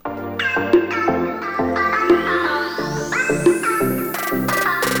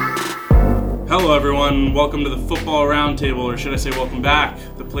Hello everyone, welcome to the Football RoundTable, or should I say welcome back,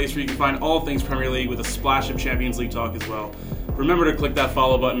 the place where you can find all things Premier League with a splash of Champions League talk as well. Remember to click that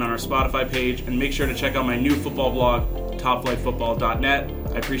follow button on our Spotify page, and make sure to check out my new football blog, topflightfootball.net.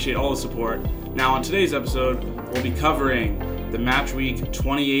 I appreciate all the support. Now on today's episode, we'll be covering the Matchweek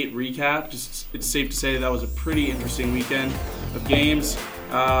 28 recap. It's safe to say that was a pretty interesting weekend of games.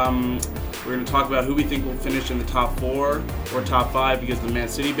 We're going to talk about who we think will finish in the top 4 or top 5 because of the Man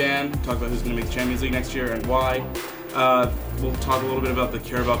City ban. Talk about who's going to make the Champions League next year and why. We'll talk a little bit about the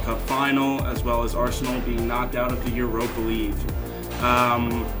Carabao Cup final, as well as Arsenal being knocked out of the Europa League.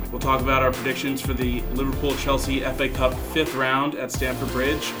 We'll talk about our predictions for the Liverpool-Chelsea FA Cup 5th round at Stamford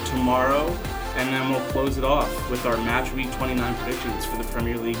Bridge tomorrow, and then we'll close it off with our Matchweek 29 predictions for the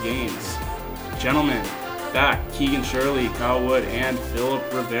Premier League games. Gentlemen, back, Keegan Shirley, Kyle Wood, and Philip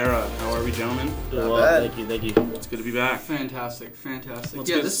Rivera. How are we, gentlemen? Thank you. It's good to be back. Fantastic. Let's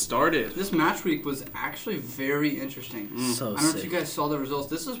get started. This match week was actually very interesting. So I don't know if you guys saw the results.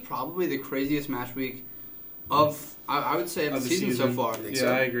 This is probably the craziest match week of, I would say, of the season so far.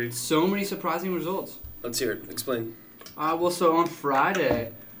 I agree. So many surprising results. Let's hear it. Explain. So on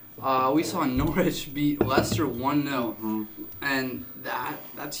Friday, we saw Norwich beat Leicester 1-0. And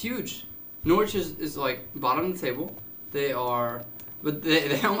that's huge. Norwich is like bottom of the table. They are, but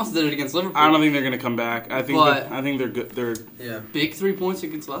they almost did it against Liverpool. I don't think they're going to come back. I think they're good. They're big 3 points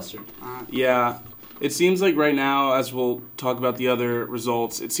against Leicester. It seems like right now, as we'll talk about the other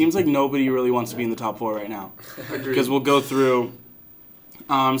results, it seems like nobody really wants to be in the top 4 right now. Because we'll go through.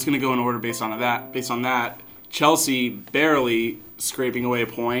 I'm just going to go in order based on that. Chelsea barely scraping away a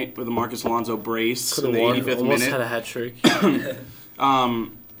point with a Marcus Alonso brace in the 85th minute. Almost had a hat trick.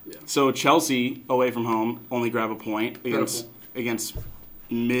 So Chelsea, away from home, only grab a point against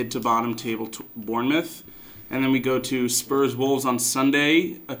mid to bottom table Bournemouth. And then we go to Spurs-Wolves on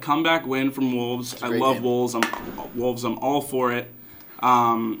Sunday, a comeback win from Wolves. I love game. Wolves. I'm all for it.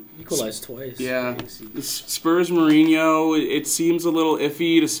 Equalized twice. Yeah. Spurs-Mourinho, it seems a little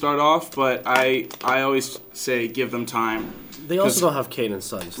iffy to start off, but I always say give them time. They also don't have Kane and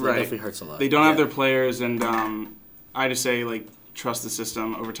Son, so that definitely hurts a lot. They don't have their players, and I just say, trust the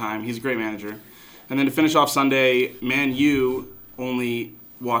system over time. He's a great manager. And then to finish off Sunday, Man U only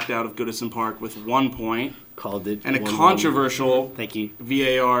walked out of Goodison Park with 1 point. Called it. And a controversial Thank you.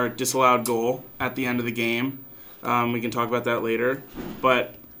 VAR disallowed goal at the end of the game. We can talk about that later.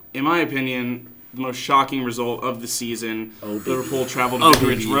 But in my opinion, the most shocking result of the season, Liverpool traveled to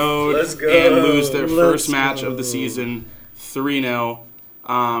Vicarage Road and lose their first match of the season 3-0.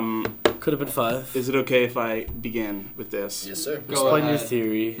 Could have been 5. Is it okay if I begin with this? Yes, sir. Explain your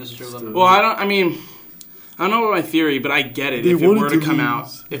theory. Well, I don't know about my theory, but I get it. If it were to come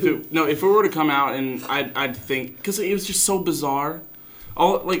out, and I'd think, because it was just so bizarre.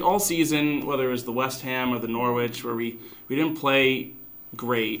 All season, whether it was the West Ham or the Norwich, where we didn't play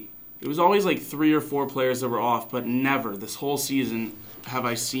great. It was always 3 or 4 players that were off, but never this whole season have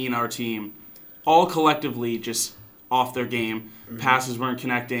I seen our team all collectively just off their game. Passes weren't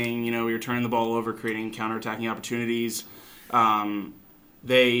connecting. We were turning the ball over, creating counterattacking opportunities.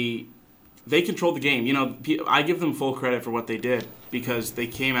 They controlled the game. I give them full credit for what they did because they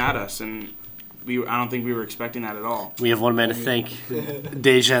came at us, and I don't think we were expecting that at all. We have one man to thank,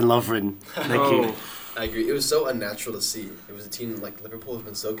 Dejan Lovren. Thank you. I agree. It was so unnatural to see. It was a team like Liverpool have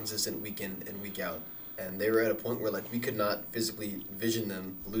been so consistent week in and week out. And they were at a point where we could not physically vision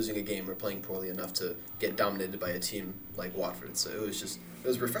them losing a game or playing poorly enough to get dominated by a team like Watford. So it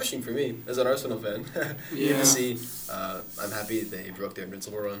was refreshing for me as an Arsenal fan. To see. I'm happy they broke their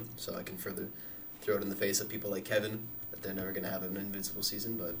invincible run, so I can further throw it in the face of people like Kevin that they're never going to have an invincible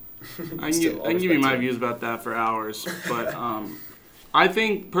season. But I can give you my views about that for hours. But I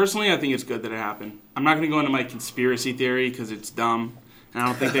think it's good that it happened. I'm not going to go into my conspiracy theory because it's dumb, and I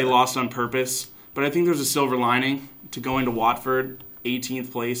don't think they lost on purpose. But I think there's a silver lining to going to Watford, 18th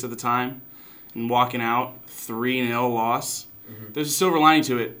place at the time, and walking out 3-0 loss. There's a silver lining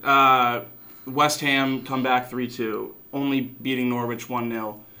to it. West Ham come back 3-2, only beating Norwich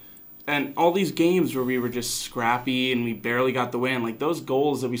 1-0. And all these games where we were just scrappy and we barely got the win, those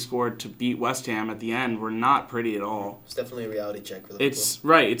goals that we scored to beat West Ham at the end were not pretty at all. It's definitely a reality check for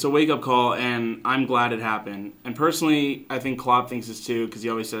Liverpool. It's a wake-up call, and I'm glad it happened. And personally, I think Klopp thinks this too, because he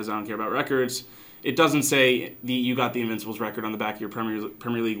always says, I don't care about records. It doesn't say you got the Invincibles record on the back of your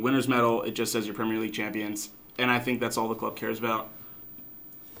Premier League winners medal. It just says you're Premier League champions. And I think that's all the club cares about.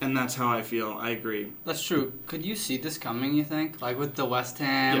 And that's how I feel. I agree. That's true. Could you see this coming, you think? With the West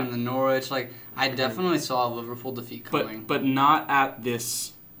Ham and the Norwich? I definitely saw a Liverpool defeat coming. But not at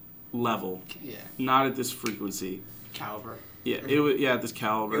this level. Yeah. Not at this frequency. Caliber. Yeah, it was, at this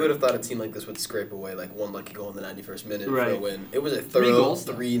caliber. You would have thought a team like this would scrape away like one lucky goal in the 91st minute for Right. a win. It was a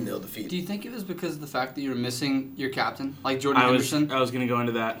 3-0 defeat. Do you think it was because of the fact that you were missing your captain, like Jordan Henderson? I was going to go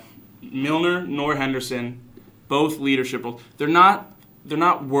into that. Milner nor Henderson, both leadership roles. They're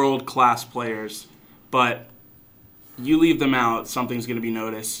not world-class players, but you leave them out, something's going to be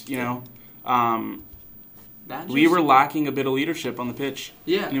noticed, you know? We were lacking a bit of leadership on the pitch.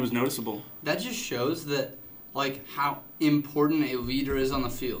 Yeah. And it was noticeable. That just shows that, like, how important a leader is on the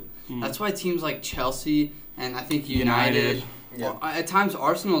field. That's why teams like Chelsea and I think United. Yeah. At times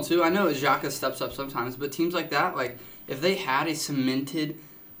Arsenal too. I know Xhaka steps up sometimes, but teams like that, like, if they had a cemented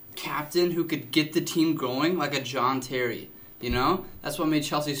captain who could get the team going, like a John Terry, you know? That's what made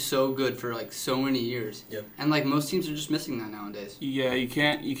Chelsea so good for, like, so many years. Yep. And, like, most teams are just missing that nowadays. Yeah, you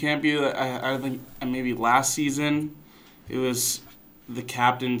can't be. I think maybe last season, it was the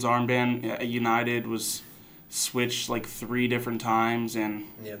captain's armband at United was switched like 3 different times, and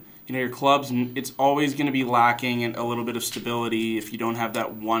you know your club's. It's always going to be lacking in a little bit of stability if you don't have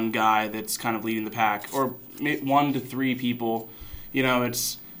that one guy that's kind of leading the pack, or 1 to 3 people. You know,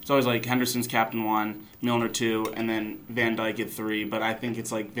 it's always like Henderson's captain 1, Milner 2, and then Van Dijk at 3. But I think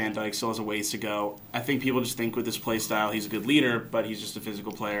it's like Van Dijk still has a ways to go. I think people just think with his play style, he's a good leader, but he's just a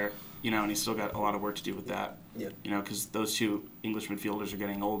physical player, you know, and he's still got a lot of work to do with that. Yeah. You know, because those 2 English midfielders are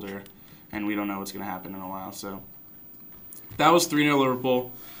getting older, and we don't know what's going to happen in a while. So that was 3-0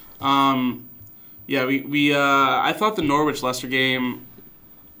 Liverpool. I thought the Norwich-Leicester game,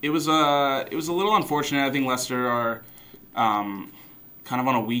 it was a little unfortunate. I think Leicester are kind of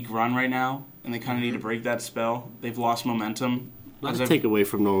on a weak run right now, and they kind of need to break that spell. They've lost momentum. Not to take away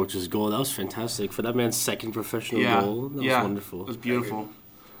from Norwich's goal. That was fantastic. For that man's second professional goal, that was wonderful. It was beautiful.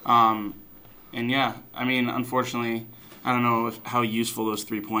 Unfortunately, I don't know how useful those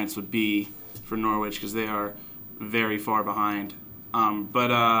 3 points would be for Norwich because they are very far behind.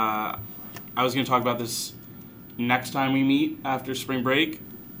 But I was going to talk about this next time we meet after spring break.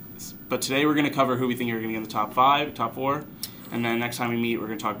 But today we're going to cover who we think are going to get in the top 5, top 4. And then next time we meet, we're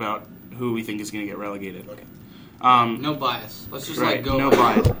going to talk about who we think is going to get relegated. Okay. No bias. Let's just go. No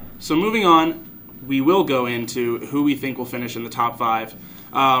bias. So moving on, we will go into who we think will finish in the top 5.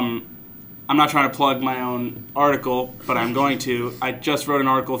 I'm not trying to plug my own article, but I'm going to. I just wrote an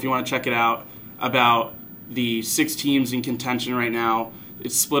article, if you want to check it out, about the 6 teams in contention right now.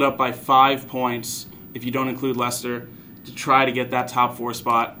 It's split up by 5 points, if you don't include Leicester, to try to get that top 4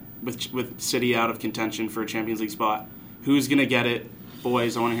 spot with City out of contention for a Champions League spot. Who's going to get it?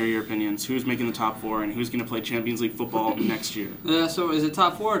 Boys, I want to hear your opinions. Who's making the top 4 and who's going to play Champions League football next year? Yeah, so is it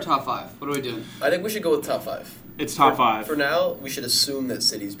top 4 or top 5? What are we doing? I think we should go with top 5. It's top 5. For now, we should assume that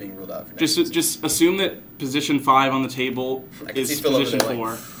City's being ruled out for next season. Just assume that position 5 on the table is position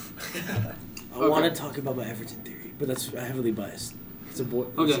 4. I want to talk about my Everton theory, but that's heavily biased.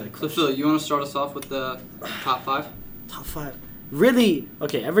 Okay, so Phil, you want to start us off with the top 5? Top 5. Really?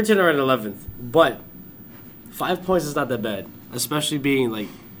 Okay, Everton are at 11th, but 5 points is not that bad, especially being like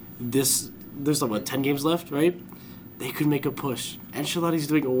this. There's like 10 games left, right? They could make a push. Ancelotti's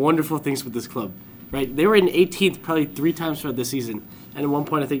doing wonderful things with this club, right? They were in 18th probably 3 times throughout the season, and at one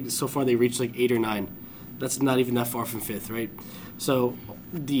point I think so far they reached like 8 or 9. That's not even that far from 5th, right? So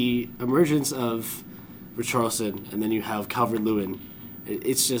the emergence of Richarlison, and then you have Calvert-Lewin.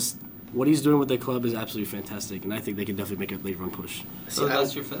 It's just what he's doing with the club is absolutely fantastic, and I think they can definitely make a late run push. So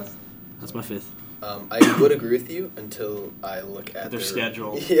that's your 5th? That's my 5th. I would agree with you until I look at their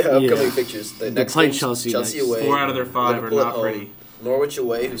schedule. Upcoming fixtures. They're playing Chelsea away. 4 out of their 5 Liverpool are not pretty. Norwich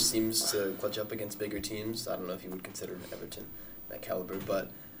away, who seems to clutch up against bigger teams. I don't know if you would consider Everton that caliber, but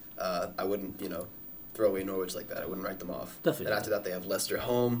I wouldn't, throw away Norwich like that. I wouldn't write them off. Definitely. And after that, they have Leicester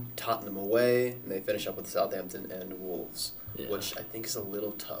home, Tottenham away, and they finish up with Southampton and Wolves, which I think is a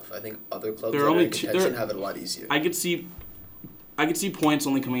little tough. I think other clubs that are in contention have it a lot easier. I could see points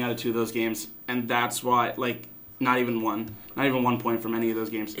only coming out of 2 of those games, and that's why, not even 1 point from any of those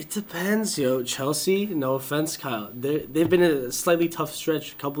games. It depends, Chelsea, no offense, Kyle. They've been in a slightly tough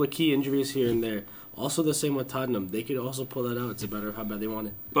stretch, a couple of key injuries here and there. Also the same with Tottenham. They could also pull that out. It's a matter of how bad they want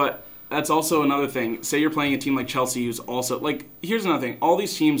it. But that's also another thing. Say you're playing a team like Chelsea who's also, here's another thing. All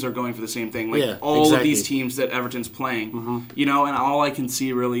these teams are going for the same thing. All of these teams that Everton's playing, and all I can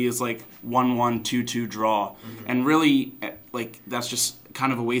see really is 1-1, 2-2 draw. Mm-hmm. And really, that's just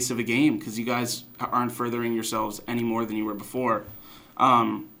kind of a waste of a game because you guys aren't furthering yourselves any more than you were before.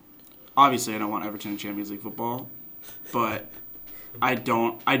 Obviously, I don't want Everton in Champions League football, but I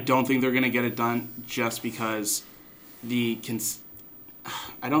don't think they're going to get it done just because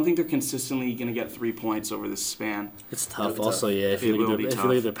I don't think they're consistently going to get 3 points over this span. It's tough. Also, if you look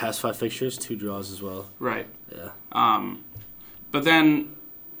at their past 5 fixtures, 2 draws as well. Right. Yeah. But then,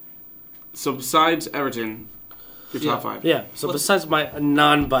 so besides Everton, your top five. Yeah. So besides my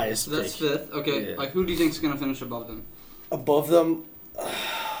non-biased So that's pick, fifth. Okay. Yeah. Like, who do you think's gonna finish above them? above them,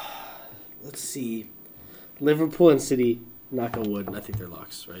 let's see, Liverpool and City. Knock on wood. I think they're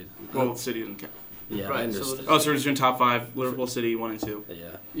locks, right? Well, City didn't count. Yeah, Right, I so understand. Oh, so we're just doing top five. Liverpool, City, 1 and 2.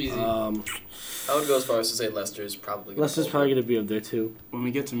 Yeah. Easy. I would go as far as to say Leicester's probably. Leicester's probably going to be up there too. When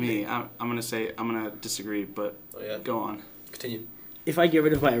we get to me, I'm gonna disagree, but Oh yeah. go on. Continue. If I get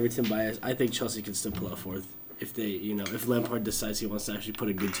rid of my Everton bias, I think Chelsea can still pull out fourth. If they, if Lampard decides he wants to actually put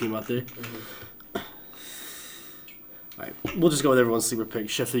a good team out there. Mm-hmm. All right, we'll just go with everyone's sleeper pick,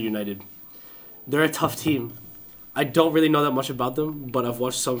 Sheffield United. They're a tough team. I don't really know that much about them, but I've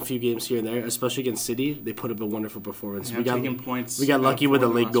watched some few games here and there, especially against City. They put up a wonderful performance. Yeah, taking points. We got lucky with a for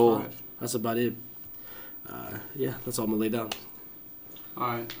the late last goal. 5. That's about it. Yeah, that's all I'm gonna lay down. All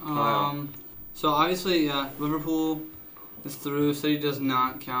right. Kyle. So obviously, Liverpool is through. City does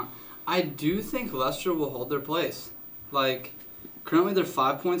not count. I do think Leicester will hold their place. Like, currently they're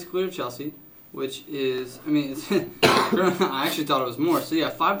 5 points clear of Chelsea, which is, it's I actually thought it was more. So yeah,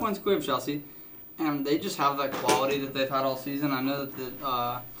 5 points clear of Chelsea, and they just have that quality that they've had all season. I know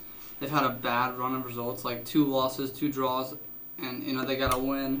that they've had a bad run of results, like 2 losses, 2 draws, and they got a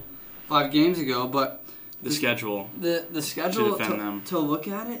win 5 games ago, but The schedule. The schedule defend them. to look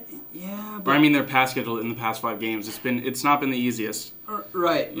at it, yeah. But Or their past schedule in the past 5 games. It's not been the easiest.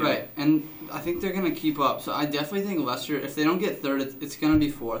 Right, Yeah. right, and I think they're gonna keep up. So I definitely think Leicester, if they don't get third, it's gonna be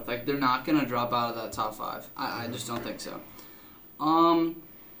fourth. Like, they're not gonna drop out of that top 5. I just don't think so.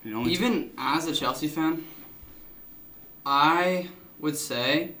 Even as a Chelsea fan, I would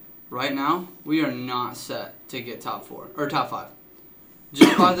say right now we are not set to get top 4 or top 5.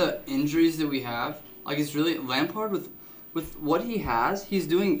 Just by the injuries that we have, like, it's really Lampard with what he has. He's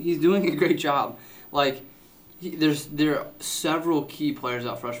doing a great job. Like, there are several key players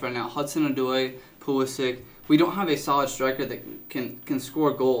out for us right now. Hudson-Odoi, Pulisic. We don't have a solid striker that can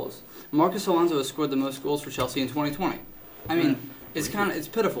score goals. Marcus Alonso has scored the most goals for Chelsea in 2020. It's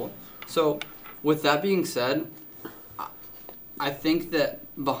pitiful. So, with that being said, I think that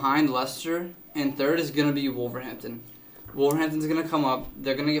behind Leicester and third is going to be Wolverhampton. Wolverhampton's going to come up.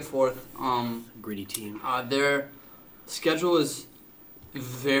 They're going to get fourth. Gritty team. Their schedule is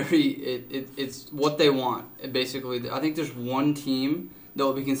it's what they want. Basically, I think there's one team that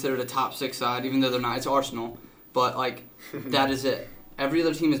will be considered a top 6 side, even though they're not. It's Arsenal, but that is it. Every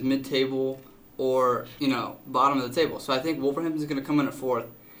other team is mid-table or bottom of the table. So I think Wolverhampton's going to come in at fourth,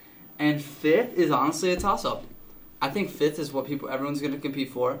 and fifth is honestly a toss-up. I think fifth is what everyone's going to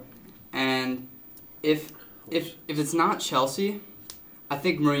compete for, and if it's not Chelsea, I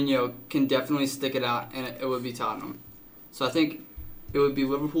think Mourinho can definitely stick it out, and it would be Tottenham. So I think it would be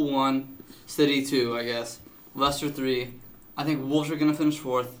Liverpool 1, City 2, I guess, Leicester 3. I think Wolves are going to finish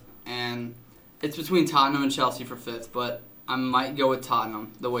fourth, and it's between Tottenham and Chelsea for fifth, but I might go with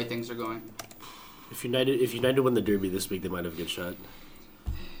Tottenham the way things are going. If United win the Derby this week, they might have a good shot.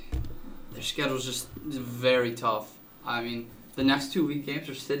 Their schedule's just very tough. The next 2 week games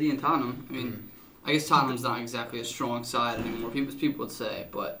are City and Tottenham. I guess Tottenham's not exactly a strong side anymore, people would say,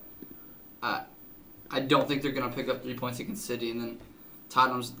 but I don't think they're going to pick up 3 points against City, and then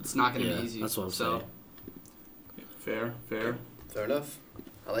it's not going to be easy. That's what I'm saying. Fair. Fair enough.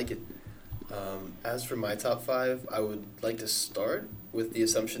 I like it. As for my top 5, I would like to start with the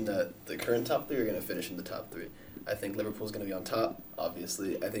assumption that the current top 3 are going to finish in the top 3. I think Liverpool's going to be on top,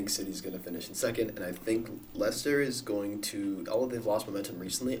 obviously. I think City's going to finish in second, and I think Leicester is going to, although they've lost momentum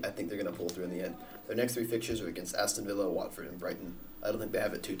recently, I think they're going to pull through in the end. Their next 3 fixtures are against Aston Villa, Watford, and Brighton. I don't think they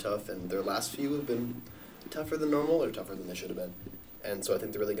have it too tough, and their last few have been tougher than normal or tougher than they should have been. And so I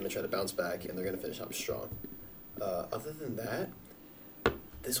think they're really going to try to bounce back, and they're going to finish up strong. Other than that,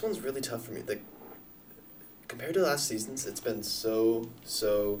 this one's really tough for me. Compared to last season's, it's been so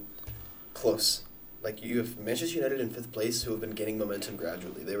close. You have Manchester United in 5th place who have been gaining momentum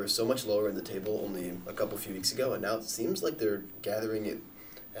gradually. They were so much lower in the table only a few weeks ago, and now it seems like they're gathering it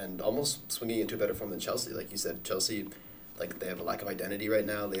and almost swinging into a better form than Chelsea. Like you said, Chelsea, they have a lack of identity right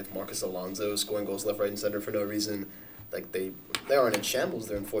now. They have Marcus Alonso scoring goals left, right, and center for no reason. They aren't in shambles.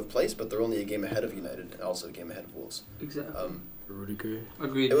 They're in 4th place, but they're only a game ahead of United and also a game ahead of Wolves. Exactly. Rudiger.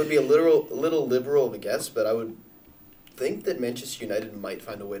 Agreed. It would be a little liberal of a guess, but I would think that Manchester United might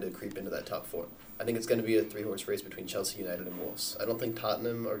find a way to creep into that top 4. I think it's going to be a 3-horse race between Chelsea, United, and Wolves. I don't think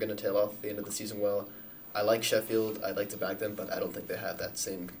Tottenham are going to tail off at the end of the season well. I like Sheffield. I'd like to back them, but I don't think they have that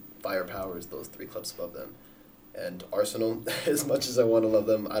same firepower as those 3 clubs above them. And Arsenal, as much as I want to love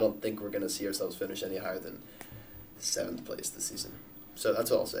them, I don't think we're going to see ourselves finish any higher than 7th place this season. So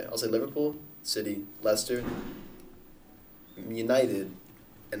that's what I'll say. I'll say Liverpool, City, Leicester, United,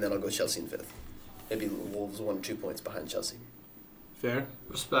 and then I'll go Chelsea in 5th. Maybe Wolves 1 or 2 points behind Chelsea. Fair.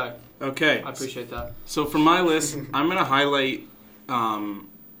 Respect. Okay. I appreciate that. So for my list, I'm going to highlight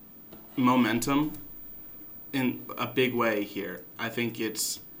momentum in a big way here. I think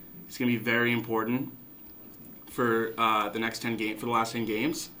it's going to be very important for the last 10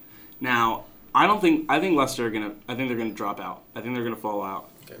 games. Now, I think Leicester they're going to drop out. I think they're going to fall out.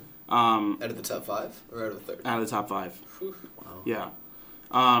 Okay. Out of the top 5 or out of the 3rd? Out of the top 5. Wow. Yeah.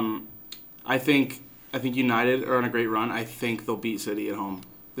 I think United are on a great run. I think they'll beat City at home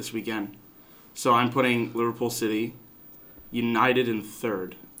this weekend. So I'm putting Liverpool, City, United in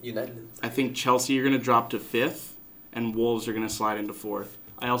 3rd. United. I think Chelsea are going to drop to 5th, and Wolves are going to slide into 4th.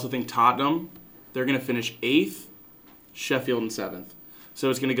 I also think Tottenham, they're going to finish 8th, Sheffield in 7th. So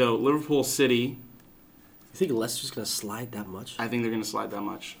it's going to go Liverpool, City. You think Leicester's going to slide that much? I think they're going to slide that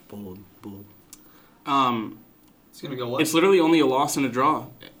much. Bold. It's going to go what? It's literally only a loss and a draw,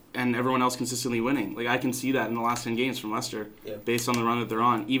 and everyone else consistently winning. Like, I can see that in the last 10 games from Leicester, based on the run that they're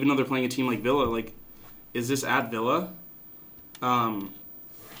on. Even though they're playing a team like Villa, like, is this at Villa?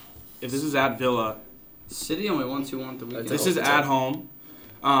 If this is at Villa... City only won 2-1 the weekend. This is at home.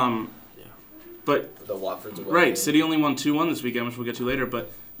 But the Watford's away. Right, City only won 2-1 this weekend, which we'll get to later.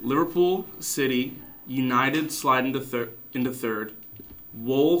 But Liverpool, City, United slide into 3rd.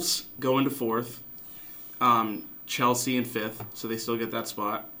 Wolves go into 4th. Chelsea in 5th, so they still get that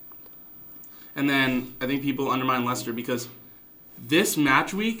spot. And then I think people undermine Leicester because this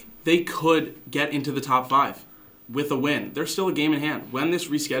match week, they could get into the top 5 with a win. They're still a game in hand. When this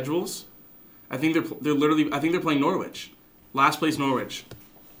reschedules, I think they're playing Norwich. Last place Norwich.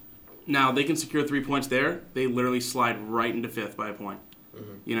 Now, they can secure 3 points there. They literally slide right into 5th by a point,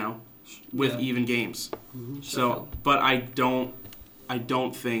 with even games. Mm-hmm. So, but I don't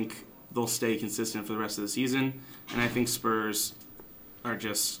think they'll stay consistent for the rest of the season. And I think Spurs are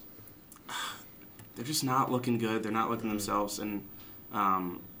they're just not looking good. They're not looking themselves. And,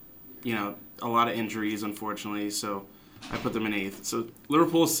 a lot of injuries, unfortunately. So I put them in 8th. So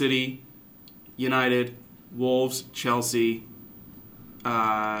Liverpool, City, United, Wolves, Chelsea,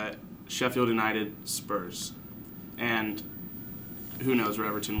 Sheffield United, Spurs. And who knows where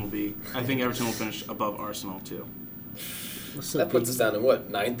Everton will be. I think Everton will finish above Arsenal, too. What's That up, puts us down in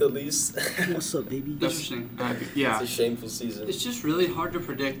what, 9th at least? What's up, baby? Interesting. Yeah. It's a shameful season. It's just really hard to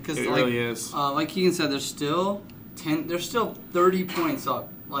predict because, It really is. Like Keegan said, there's still 30 points up,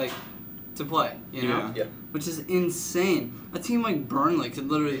 like, to play. You know, Yeah. which is insane. A team like Burnley could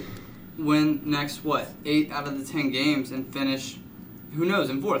literally win next 8 out of the 10 games and finish, who knows,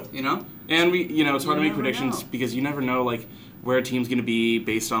 in 4th. You know. And it's hard to make predictions know. because you never know like where a team's going to be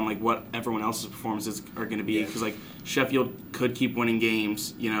based on like what everyone else's performances are going to be. Because like Sheffield could keep winning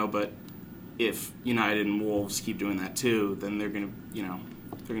games, but if United and Wolves keep doing that too, then they're going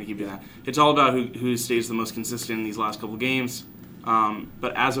to keep doing that. It's all about who stays the most consistent in these last couple games.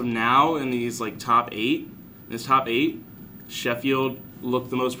 But as of now, in these like top 8, Sheffield look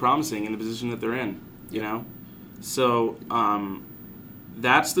the most promising in the position that they're in. So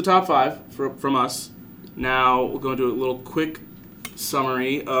that's the top 5 from us. Now we'll go into a little quick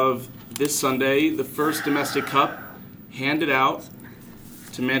summary of this Sunday. The first domestic cup handed out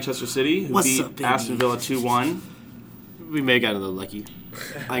to Manchester City, who beat Aston Villa 2-1. We may have gotten a little lucky.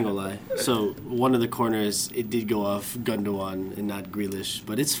 I ain't gonna lie. So one of the corners, it did go off Gundogan and not Grealish,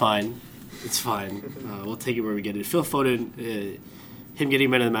 but it's fine. It's fine. We'll take it where we get it. Phil Foden, him getting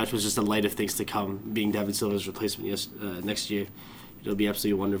man of the match was just a light of things to come, being David Silva's replacement next year. It'll be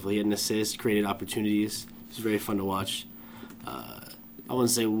absolutely wonderful. He had an assist, created opportunities. It was very fun to watch. I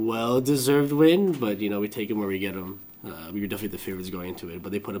wouldn't say well-deserved win, but, we take him where we get him. We were definitely the favorites going into it,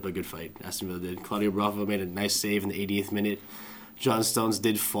 but they put up a good fight. Aston Villa did. Claudio Bravo made a nice save in the 80th minute. John Stones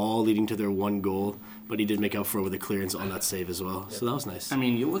did fall, leading to their 1 goal, but he did make up for it with a clearance on that save as well. So that was nice. I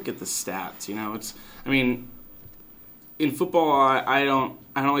mean, you look at the stats. In football, I don't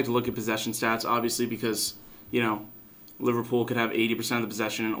like to look at possession stats, obviously, because Liverpool could have 80% of the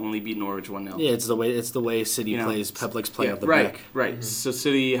possession and only beat Norwich 1-0. Yeah, it's the way City plays. Pep likes playing out the right, back. Right. Mm-hmm. So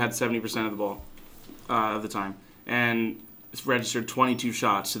City had 70% of the ball of the time, and it's registered 22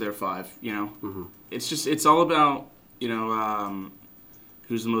 shots to their 5. Mm-hmm. It's all about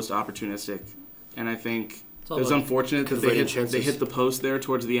who's the most opportunistic, and I think it was unfortunate that they hit the post there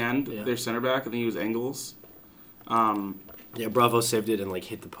towards the end. Yeah. Their center back, I think he was Engels. Bravo saved it and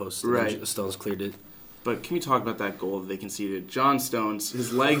hit the post. Right. Stones cleared it. But can we talk about that goal that they conceded? John Stones,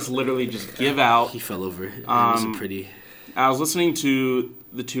 his legs literally just give out. He fell over. It wasn't pretty. I was listening to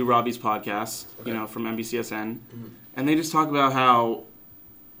the two Robbies podcasts, from NBCSN, and they just talk about how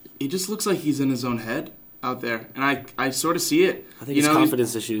it just looks like he's in his own head. out there, and I sort of see it. I think it's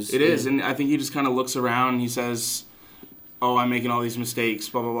confidence issues. It is, and I think he just kind of looks around and he says, "Oh, I'm making all these mistakes,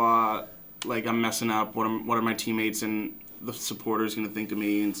 blah blah blah. Like I'm messing up. What are my teammates and the supporters going to think of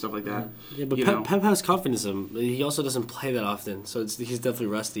me and stuff like that?" Yeah, but Pep has confidence in him. He also doesn't play that often, so he's definitely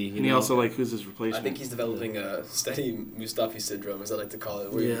rusty. And he also who's his replacement? I think he's developing a steady Mustafi syndrome, as I like to call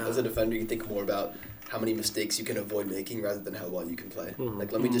it, where as a defender you think more about how many mistakes you can avoid making rather than how well you can play.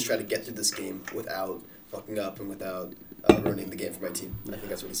 Like, let me just try to get through this game without fucking up and without ruining the game for my team. I think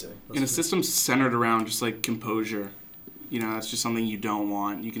that's what he's saying. And a system centered around just like composure. That's just something you don't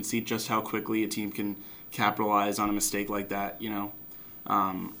want. You can see just how quickly a team can capitalize on a mistake like that.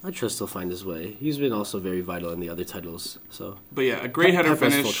 I trust he'll find his way. He's been also very vital in the other titles. So, but yeah, a great header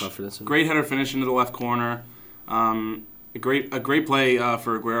finish. Great header finish into the left corner. A great play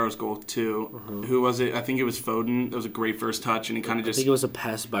for Aguero's goal too. Who was it? I think it was Foden. That was a great first touch, and he kind of just. I think it was a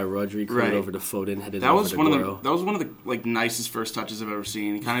pass by Rodri, right over to Foden, headed that over was to one Aguero. of the. That was one of the nicest first touches I've ever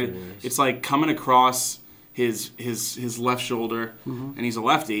seen. He kind of it's like coming across his left shoulder, and he's a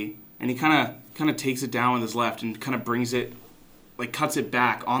lefty, and he kind of takes it down with his left and kind of brings it, like cuts it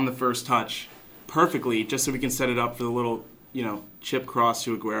back on the first touch, perfectly, just so we can set it up for the little chip cross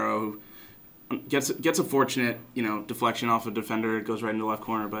to Aguero, who gets a fortunate deflection off a defender. It goes right into the left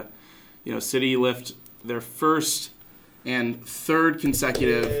corner, but City lift their first and third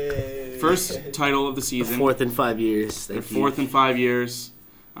consecutive first title of the season. Fourth in 5 years. Their fourth in 5 years.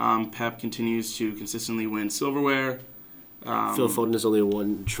 Pep continues to consistently win silverware. Phil Foden is only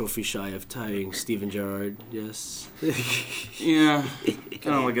one trophy shy of tying Steven Gerrard. Yes. Yeah. I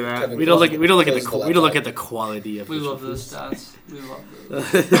don't look at that. We don't look at the quality of. We love those stats. We love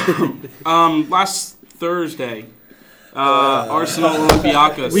those. Last Thursday, Arsenal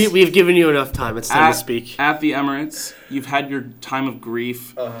Olympiacos. We've given you enough time. It's time to speak. At the Emirates, you've had your time of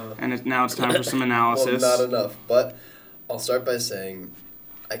grief, and now it's time for some analysis. Well, not enough, but I'll start by saying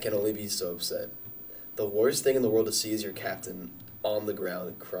I can only be so upset. The worst thing in the world to see is your captain on the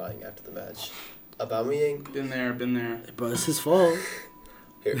ground crying after the match. Aubameyang. Been there. But it's his fault.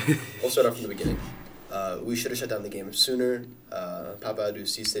 Here, we'll start off from the beginning. We should have shut down the game sooner. Papa Abdou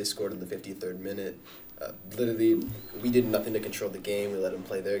Cisse scored in the 53rd minute. Literally, we did nothing to control the game. We let them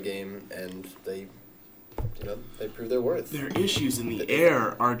play their game, and they proved their worth. Their issues in the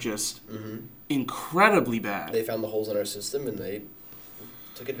air are just incredibly bad. They found the holes in our system, and they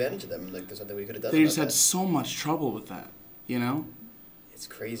took advantage of them. Like, there's nothing we could have done. They just had so much trouble with that, It's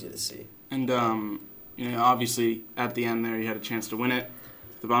crazy to see. And obviously at the end there, you had a chance to win it,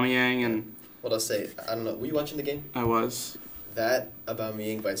 the Aubameyang, and. What I'll say, I don't know. Were you watching the game? I was. That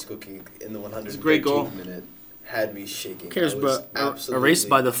Aubameyang bicycle kick in the 113th minute had me shaking. Who cares, bro? Erased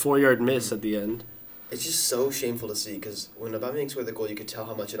by the 4-yard miss at the end. It's just so shameful to see, because when Aubameyang scored the goal, you could tell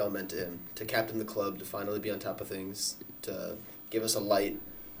how much it all meant to him. To captain the club, to finally be on top of things, to give us a light,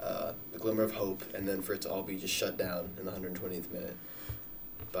 a glimmer of hope, and then for it to all be just shut down in the 120th minute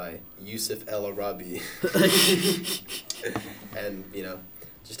by Yusuf El Arabi. And,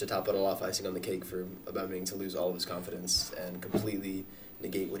 just to top it all off, icing on the cake for Aubameyang to lose all of his confidence and completely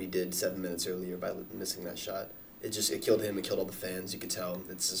negate what he did 7 minutes earlier by missing that shot. It killed him, it killed all the fans, you could tell.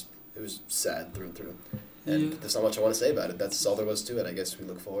 It was sad through and through. And there's not much I want to say about it. That's all there was to it. I guess we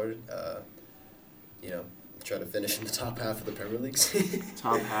look forward, try to finish in the top half of the Premier League.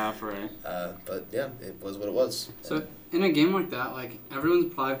 Top half, right. But yeah, it was what it was. So in a game like that,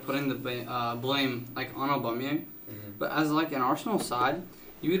 everyone's probably putting the blame on Aubameyang, but as an Arsenal side,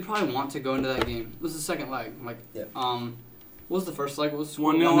 you would probably want to go into that game. It was the second leg. What was the first leg? What was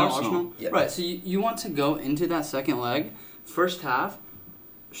 1-0 Arsenal. Yeah. Right. So you want to go into that second leg, first half,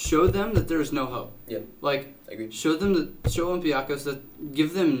 show them that there's no hope. Yeah. Agreed. Show Olympiacos that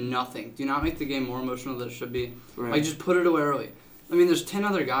give them nothing. Do not make the game more emotional than it should be. Right. Just put it away early. I mean, there's 10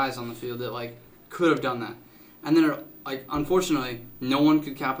 other guys on the field that could have done that, and then unfortunately no one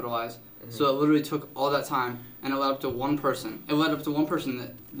could capitalize. Mm-hmm. So it literally took all that time, and it led up to one person. It led up to one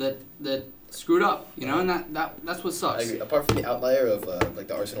person that screwed up, and that's what sucks. I agree. Apart from the outlier of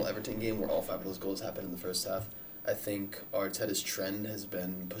the Arsenal-Everton game where all 5 of those goals happened in the first half, I think Arteta's trend has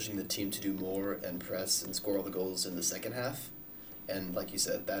been pushing the team to do more and press and score all the goals in the second half. And like you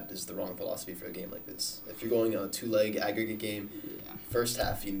said, that is the wrong philosophy for a game like this. If you're going on a 2-leg aggregate game, first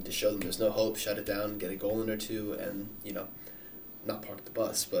half you need to show them there's no hope, shut it down, get a goal in or two, and, not park the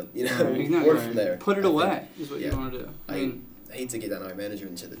bus, but, work from there. Put it away is what you want to do. I hate to get down on our manager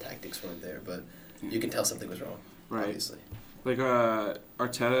and say the tactics weren't there, but you can tell something was wrong, obviously.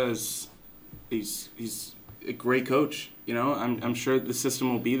 Arteta he's a great coach. I'm sure the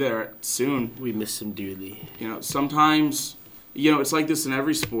system will be there soon. We miss him dearly. Sometimes, it's like this in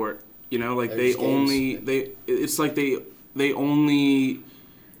every sport. You know, like There's it's like they only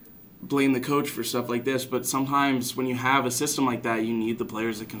blame the coach for stuff like this, but sometimes when you have a system like that, you need the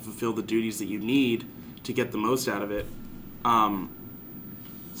players that can fulfill the duties that you need to get the most out of it.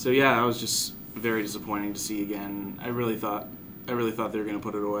 So yeah, that was just very disappointing to see again. I really thought they were going to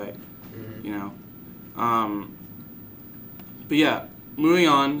put it away, you know. But yeah, moving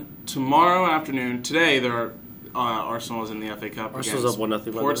on. Tomorrow afternoon, today there are Arsenal is in the FA Cup Arsenal's against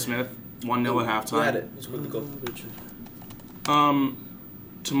up 1-0. Portsmouth, 1-0 at halftime. Who had it? Who scored the goal?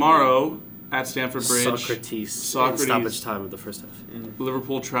 Tomorrow at Stamford Bridge, Socrates. Stoppage time of the first half.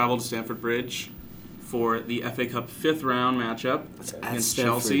 Liverpool travel to Stamford Bridge for the FA Cup 5th round matchup against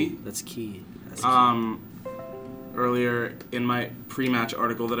Chelsea. That's key. Earlier in my pre-match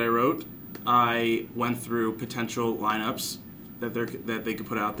article that I wrote, I went through potential lineups that they could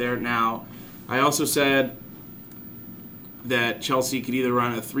put out there. Now, I also said that Chelsea could either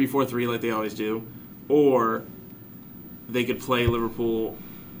run a 3-4-3 like they always do, or they could play Liverpool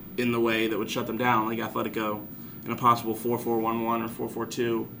in the way that would shut them down, like Atletico, in a possible 4-4-1-1 or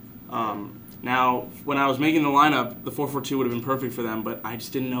 4-4-2. Now, when I was making the lineup, the 4-4-2 would have been perfect for them, but I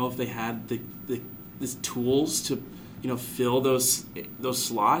just didn't know if they had the tools to, fill those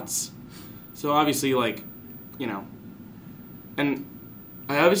slots. So obviously, and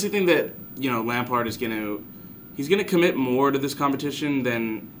I obviously think that Lampard is he's gonna commit more to this competition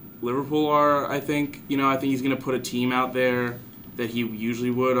than Liverpool are. I think I think he's gonna put a team out there that he usually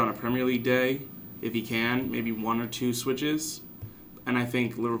would on a Premier League day if he can, maybe one or two switches. And I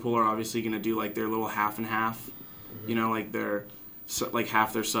think Liverpool are obviously going to do their little half and half, their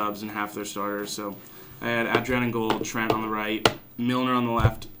half their subs and half their starters. So I had Adrian in goal, Trent on the right, Milner on the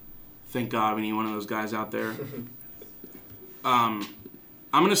left. Thank God we need one of those guys out there. I'm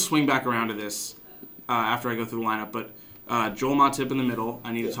going to swing back around to this after I go through the lineup, but Joel Matip in the middle.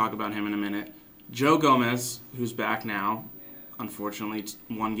 I need to talk about him in a minute. Joe Gomez, who's back now, unfortunately,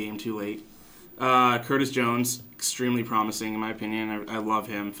 one game too late. Curtis Jones, extremely promising in my opinion. I love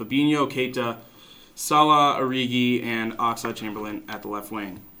him. Fabinho, Keita, Salah, Origi, and Oxlade-Chamberlain at the left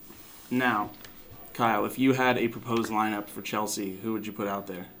wing. Now, Kyle, if you had a proposed lineup for Chelsea, who would you put out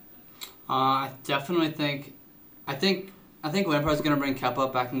there? I definitely think Lampard's going to bring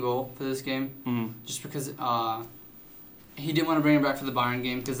Kepa back in goal for this game, just because he didn't want to bring him back for the Bayern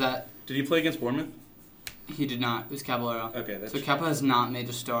game because that. Did he play against Bournemouth? He did not. It was Caballero. Okay, that's so Kepa has not made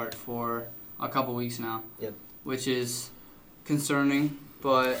a start for a couple weeks now, which is concerning.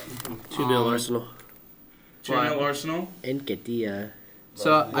 But 2-0 Arsenal. 2-0 Arsenal. Enketia.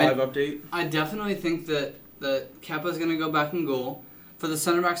 So live update. I definitely think that Kepa is going to go back in goal. For the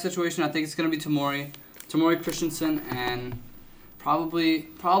center back situation, I think it's going to be Tamori Christensen, and probably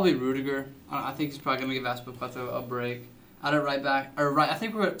Rudiger. I think he's probably going to give Azpilicueta a break. Out at right back, I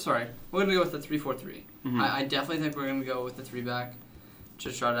think we're going to go with the 3-4-3. I definitely think we're going to go with the 3-back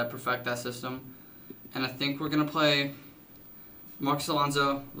to try to perfect that system. And I think we're going to play Marcos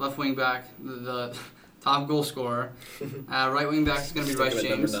Alonso, left wing back, the top goal scorer. Right wing back is going to be Rice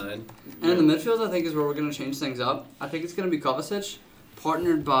James. Number 9. And in the midfield, I think is where we're going to change things up. I think it's going to be Kovacic,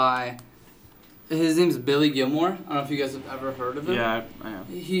 partnered by, his name's Billy Gilmore. I don't know if you guys have ever heard of him. Yeah, I have.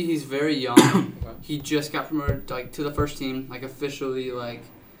 He's very young. He just got promoted to the first team, officially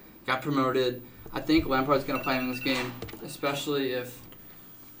got promoted. I think Lampard's going to play him in this game, especially if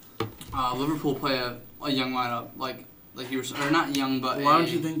Liverpool play a young lineup like you were, or not young, but why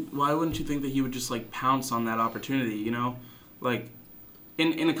wouldn't you think that he would just pounce on that opportunity? In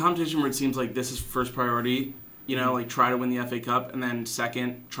a competition where it seems like this is first priority, try to win the FA Cup, and then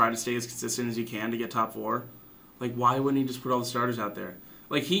second, try to stay as consistent as you can to get top 4. Why wouldn't he just put all the starters out there?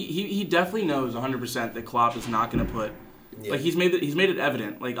 He definitely knows 100% that Klopp is not going to put. Yeah. He's made it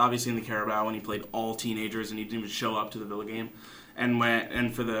evident. Obviously in the Carabao when he played all teenagers and he didn't even show up to the Villa game,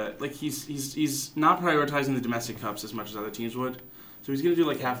 for the he's not prioritizing the domestic cups as much as other teams would. So he's going to do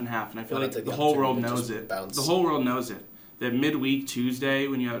half and half, and I feel the whole world knows it. The whole world knows it. That midweek Tuesday,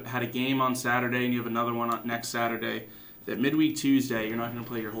 when you had a game on Saturday and you have another one on next Saturday, that midweek Tuesday you're not going to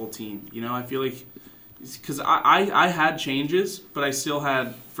play your whole team. I feel because I had changes, but I still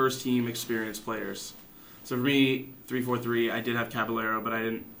had first team experienced players. So for me, 3-4-3, I did have Caballero, but I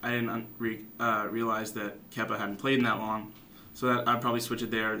didn't realize that Kepa hadn't played in that long. So that I'd probably switch it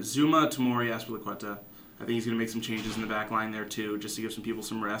there. Zuma, Tamori, Azpilicueta. I think he's going to make some changes in the back line there too, just to give some people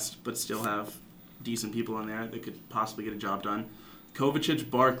some rest, but still have decent people in there that could possibly get a job done. Kovacic,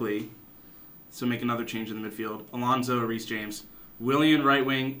 Barkley, so make another change in the midfield. Alonso, Reece James. Willian, right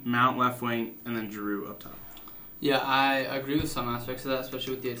wing, Mount, left wing, and then Giroud up top. Yeah, I agree with some aspects of that,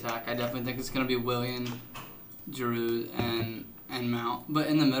 especially with the attack. I definitely think it's going to be Willian, Giroud, and Mount. But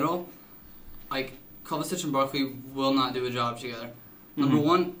in the middle, like Kovacic and Barkley will not do a job together. Number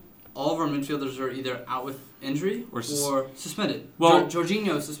one, all of our midfielders are either out with injury or suspended. Well,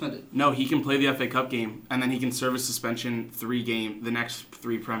 Jorginho is suspended. No, he can play the FA Cup game, and then he can serve a suspension the next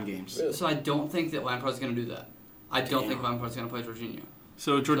 3 Prem games. Really? So I don't think that Lampard's going to do that. I don't think Lampard's going to play Jorginho.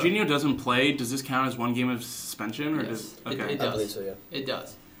 So if Jorginho doesn't play, does this count as 1 game of suspension? Or Yes, okay. it does. I believe so, yeah. It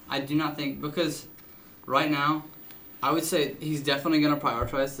does. I do not think, because right now, I would say he's definitely going to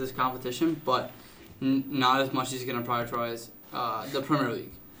prioritize this competition, but not as much as he's going to prioritize the Premier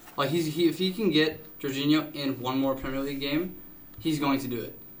League. Like if he can get Jorginho in one more Premier League game, he's going to do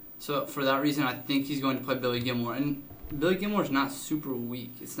it. So for that reason, I think he's going to play Billy Gilmore. And Billy Gilmore is not super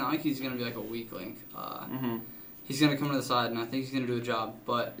weak. It's not like he's going to be like a weak link. He's going to come to the side, and I think he's going to do a job.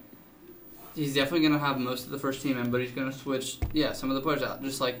 But he's definitely going to have most of the first team in, but he's going to switch, some of the players out,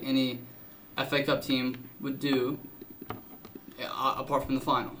 just like any FA Cup team would do, apart from the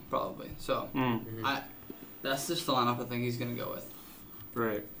final, probably. So that's just the lineup I think he's going to go with.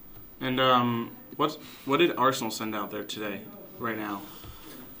 Right. And what did Arsenal send out there today, right now?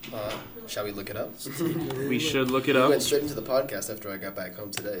 Shall we look it up? We should look it We up. went straight into the podcast after I got back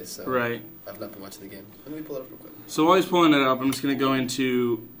home today, so Right. I've not been watching the game. Let me pull it up real quick. So while he's pulling it up, I'm just going to go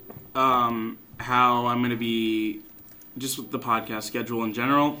into how I'm going to be just with the podcast schedule in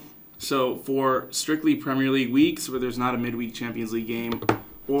general. So for strictly Premier League weeks where there's not a midweek Champions League game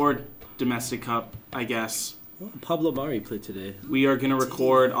or domestic cup, I guess, Pablo Mari played today. we are going to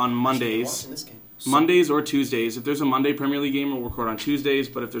record on Watching Mondays. this game. Mondays or Tuesdays. If there's a Monday Premier League game, we'll record on Tuesdays.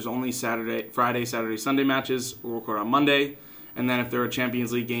 But if there's only Friday, Saturday, Sunday matches, we'll record on Monday. And then if there are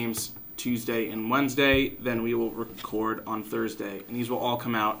Champions League games Tuesday and Wednesday, then we will record on Thursday. And these will all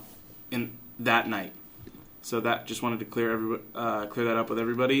come out in that night. So that just wanted to clear that up with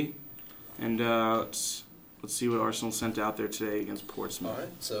everybody. And let's see what Arsenal sent out there today against Portsmouth. All right.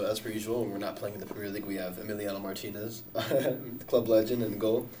 So as per usual, when we're not playing in the Premier League, we have Emiliano Martinez, club legend, in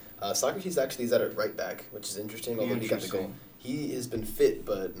goal. Socrates actually is at a right back, which is interesting. Although he got the goal, he has been fit,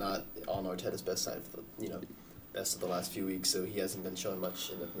 but not on Arteta's best side for the best of the last few weeks. So he hasn't been showing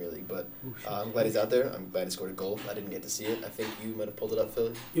much in the Premier League. But I'm glad he's out there. I'm glad he scored a goal. I didn't get to see it. I think you might have pulled it up,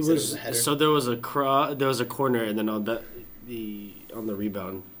 Philly. It was a header. So there was a corner, and then on the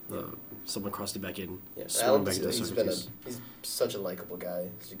rebound, someone crossed it back in. Yeah, he's such a likable guy.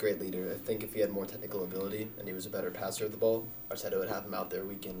 He's a great leader. I think if he had more technical ability and he was a better passer of the ball, Arteta would have him out there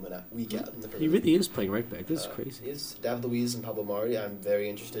week in, week out. In the Premier He League. really is playing right back. This is crazy. He is. David Luiz and Pablo Mari, I'm very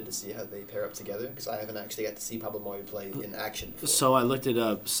interested to see how they pair up together because I haven't actually got to see Pablo Mari play in action before. So I looked it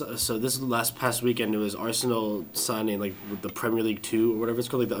up. So this past weekend, it was Arsenal signing with the Premier League 2 or whatever it's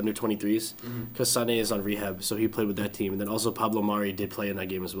called, like the under 23s, because Sané is on rehab, so he played with that team. And then also Pablo Mari did play in that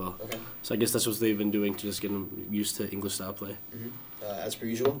game as well. Okay. So I guess that's what they've been doing to just get him used to English style play. As per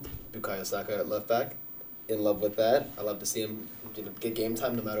usual, Bukayo Saka at left back. In love with that. I love to see him get game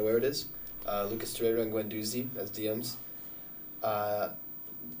time no matter where it is. Lucas Torreira and Guendouzi as DMs.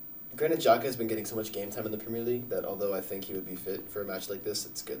 Granit Xhaka has been getting so much game time in the Premier League that although I think he would be fit for a match like this,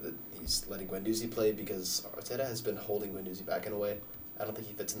 it's good that he's letting Guendouzi play because Arteta has been holding Guendouzi back in a way. I don't think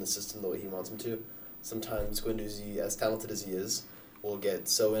he fits in the system the way he wants him to. Sometimes Guendouzi, as talented as he is, will get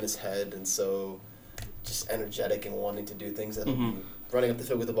so in his head and so just energetic and wanting to do things that he'll be running up the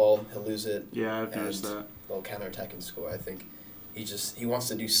field with the ball, he'll lose it. Yeah, I've noticed that. Well, counterattack and score. I think he wants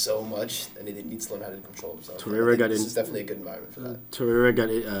to do so much, and he needs to learn how to control himself. This is definitely a good environment for that. Torreira got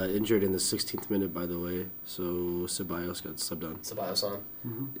injured in the 16th minute, by the way, so Ceballos got subbed on. Ceballos on.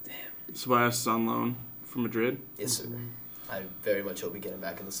 Damn. Ceballos is on loan from Madrid. Yes, sir. I very much hope we get him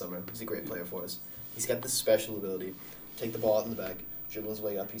back in the summer. He's a great player for us. He's got this special ability. Take the ball out in the back, dribble his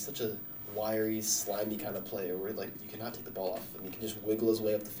way up. He's such a wiry, slimy kind of player where you cannot take the ball off him. He can just wiggle his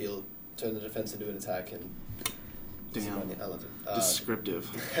way up the field, turn the defense into an attack, and damn, I love him. Descriptive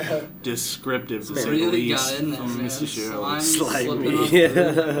to say the really least got in there, from man. Mr. Show. Slimy.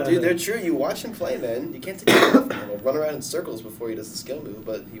 Dude, they're true. You watch him play, man. You can't take it off him. He'll run around in circles before he does the skill move,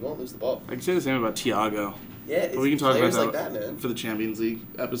 but he won't lose the ball. I can say the same about Thiago. Yeah, But we can talk about like that, man. for the Champions League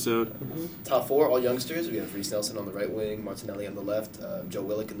episode. Top four, all youngsters. We have Reece Nelson on the right wing, Martinelli on the left, Joe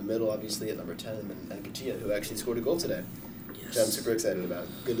Willock in the middle, obviously, at number 10, and Nketiah, who actually scored a goal today, which I'm super excited about.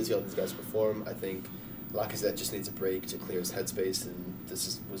 Good to see all these guys perform. I think Lacazette just needs a break to clear his headspace, and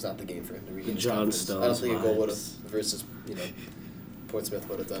was not the game for him to regain his confidence. I don't think a goal versus Portsmouth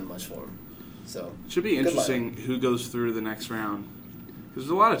would have done much for him. So Should be interesting who goes through the next round. Because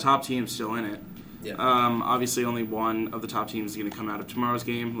there's a lot of top teams still in it. Yeah. Obviously, only one of the top teams is going to come out of tomorrow's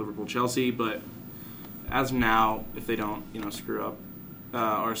game, Liverpool-Chelsea. But as of now, if they don't, screw up,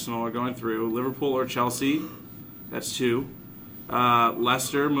 Arsenal are going through. Liverpool or Chelsea, that's 2.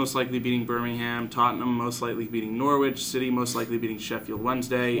 Leicester most likely beating Birmingham, Tottenham most likely beating Norwich, City most likely beating Sheffield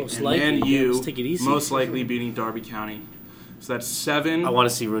Wednesday, Most and likely, Man yeah, U let's take it easy. most likely beating Derby County. So that's 7. I want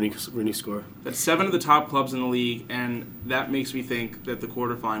to see Rooney score. That's 7 of the top clubs in the league, and that makes me think that the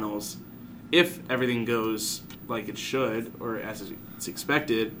quarterfinals, if everything goes like it should or as it's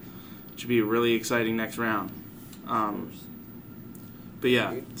expected, should be a really exciting next round. But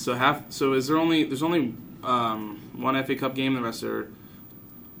yeah, so there's only one FA Cup game. The rest or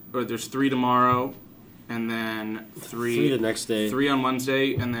there's 3 tomorrow, and then 3 the next day. 3 on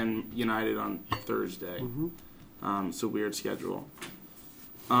Wednesday, and then United on Thursday. Mm-hmm. So weird schedule.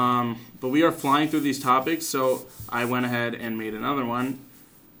 But we are flying through these topics, so I went ahead and made another one.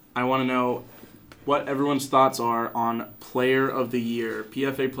 I want to know what everyone's thoughts are on Player of the Year,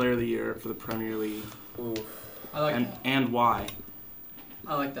 PFA Player of the Year for the Premier League. Ooh. I like that. And why.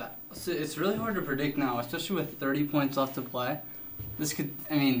 I like that. So it's really hard to predict now, especially with 30 points left to play. This could,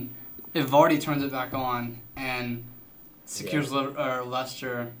 if Vardy turns it back on and secures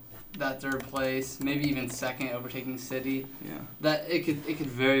Leicester that third place, maybe even second, overtaking City, that it could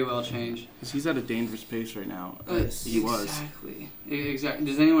very well change. Because he's at a dangerous pace right now. He was. Exactly.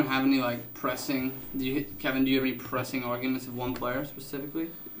 Does anyone have any pressing? Kevin, do you have any pressing arguments of one player specifically?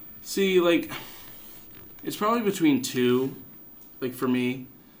 See, it's probably between 2. For me,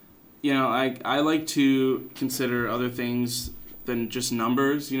 I like to consider other things than just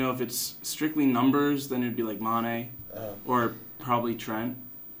numbers. If it's strictly numbers, then it'd be Mane or probably Trent.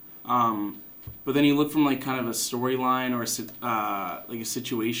 But then you look from kind of a storyline or a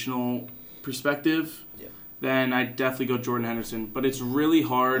situational perspective, then I'd definitely go Jordan Henderson. But it's really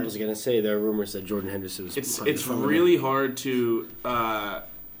hard. I was gonna say there are rumors that Jordan Henderson is. It's really hard to kind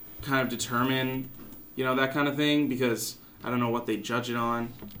of determine, that kind of thing because I don't know what they judge it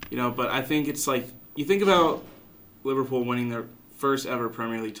on, But I think it's you think about Liverpool winning their first ever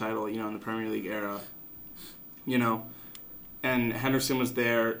Premier League title, in the Premier League era, and Henderson was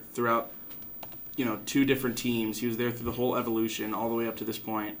there throughout, 2 different teams. He was there through the whole evolution all the way up to this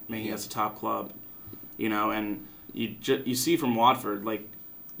point, making us a top club, and you see from Watford,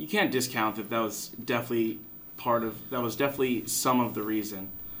 you can't discount that was definitely some of the reason,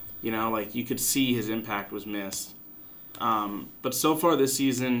 you could see his impact was missed. But so far this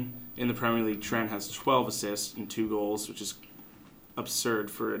season in the Premier League, Trent has 12 assists and 2 goals, which is absurd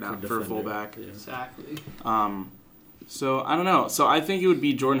for a fullback. Yeah. Exactly. So I don't know. So I think it would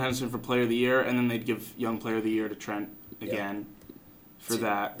be Jordan Henderson for Player of the Year, and then they'd give Young Player of the Year to Trent again for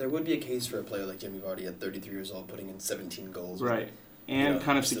that. There would be a case for a player like Jamie Vardy at 33 years old putting in 17 goals. Right. And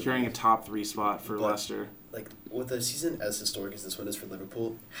kind of securing a top 3 spot for Leicester. With a season as historic as this one is for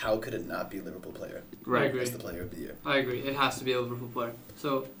Liverpool, how could it not be a Liverpool player? Right. I agree. As the Player of the Year. I agree. It has to be a Liverpool player.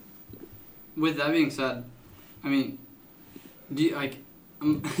 So, with that being said, do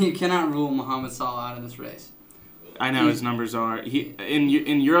you cannot rule Mohamed Salah out of this race. I know his numbers are in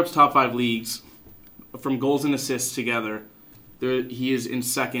Europe's top 5 leagues, from goals and assists together. He is in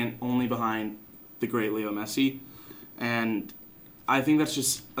second, only behind the great Leo Messi, and I think that's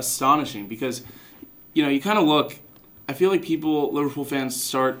just astonishing because, you kind of look. I feel like Liverpool fans,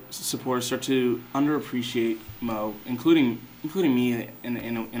 supporters start to underappreciate Mo, including me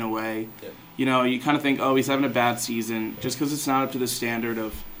in a way. Yeah. You kind of think, oh, he's having a bad season just because it's not up to the standard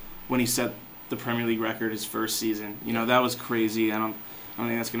of when he set the Premier League record his first season. That was crazy. I don't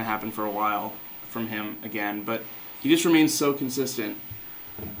think that's going to happen for a while from him again. But he just remains so consistent.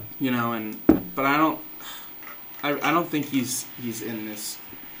 But I don't think he's in this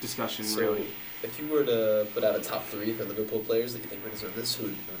discussion really. If you were to put out a top 3 for Liverpool players that you think would deserve this, who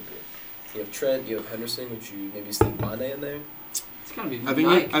would it be? You have Trent, you have Henderson, would you maybe stick Mane in there? It's gonna be.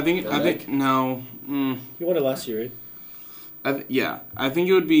 I think no. He won it last year, right? I think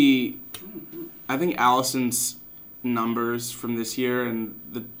it would be. I think Alisson's numbers from this year and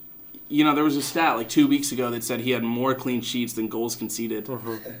there was a stat 2 weeks ago that said he had more clean sheets than goals conceded.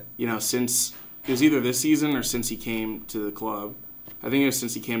 Since it was either this season or since he came to the club. I think it was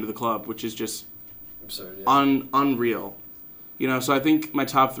since he came to the club, which is just absurd, yeah. Unreal. So I think my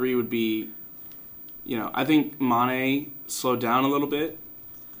top 3 would be, I think Mane slowed down a little bit,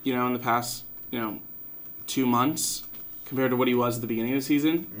 in the past, 2 months compared to what he was at the beginning of the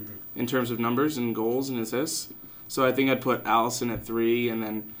season in terms of numbers and goals and assists. So I think I'd put Alisson at 3 and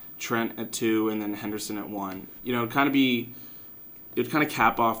then Trent at 2 and then Henderson at 1. It would kind of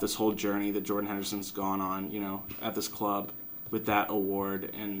cap off this whole journey that Jordan Henderson's gone on, at this club. With that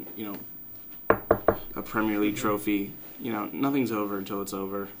award and, a Premier League trophy, nothing's over until it's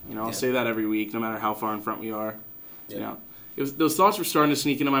over. I'll say that every week, no matter how far in front we are. Yeah. those thoughts were starting to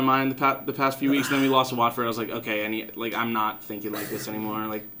sneak into my mind the past few weeks. And then we lost to Watford. I was like, okay, I'm not thinking like this anymore.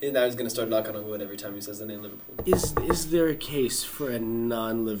 Like, And now he's gonna start knocking on wood every time he says the name Liverpool. Is there a case for a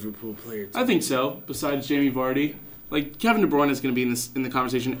non-Liverpool player? I think so. Besides Jamie Vardy, like Kevin De Bruyne is going to be in the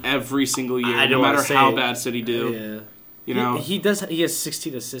conversation every single year, no matter how bad City do. Yeah. You know, he does. He has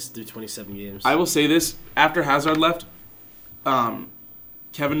 16 assists through 27 games. I will say this: after Hazard left, Kevin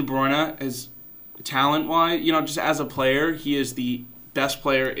De Bruyne is talent-wise, just as a player, he is the best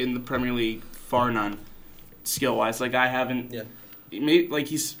player in the Premier League, far none. Skill-wise, like I haven't. Yeah.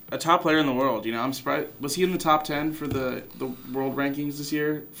 He's a top player in the world. I'm surprised. Was he in the top 10 for the world rankings this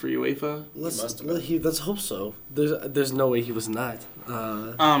year for UEFA? Let's hope so. There's no way he was not.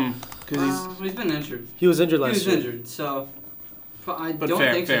 Because he's been injured. He was injured last year. He was injured, so I don't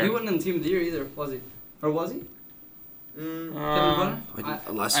fair, think fair. so. He wasn't in the team of the year either, was he? Or was he?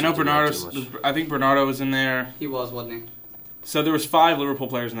 I know Bernardo. I think Bernardo was in there. He was, wasn't he? So there was 5 Liverpool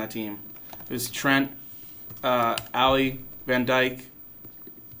players in that team. It was Trent, Ali, Van Dijk,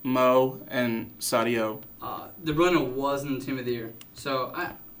 Mo, and Sadio. De Bruyne was in the team of the year, so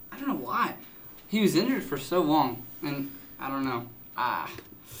I don't know why. He was injured for so long, and I don't know. I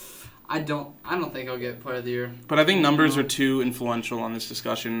don't think he'll get player of the year. But I think numbers are too influential on this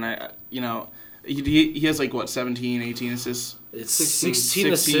discussion. He has 17, 18 assists. It's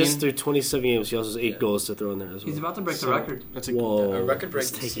 16 assists through 27 games. He also has 8 goals to throw in there as well. He's about to break the record. That's Whoa. A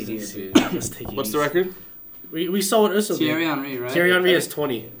record-breaking Let's take it season easy. would be- Let's take it What's easy. the record? We saw what Ursula did. Thierry Henry, right? Thierry Henry is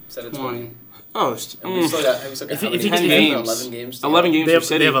 20. Set at 20. Oh, And we still got If how he many gets games? 11 11 games. to 11 go. games They for have,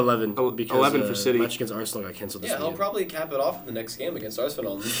 City. they have 11 because 11 for City. match against Arsenal got canceled this Yeah, he'll weekend. probably cap it off in the next game against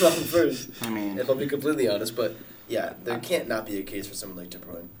Arsenal on first. I mean, If I'll be completely honest, but yeah, there can't not be a case for someone like De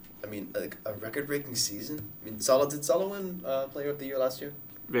Bruyne. I mean, like a record-breaking season. I mean, did Salah win Player of the Year last year?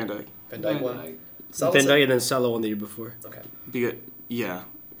 Van Dijk. Van Dijk won. Van Salah's Dijk and then Salah won the year before. Okay. Yeah,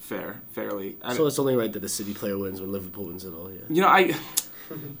 fairly. So it's only right that the City player wins when Liverpool wins it all. Yeah.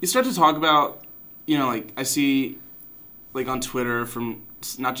 You start to talk about, I see, on Twitter from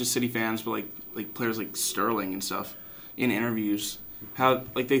not just City fans, but like players like Sterling and stuff in interviews, how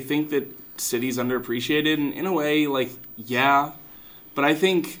they think that City's underappreciated, and in a way, yeah, but I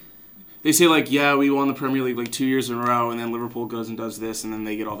think they say yeah, we won the Premier League 2 years in a row, and then Liverpool goes and does this, and then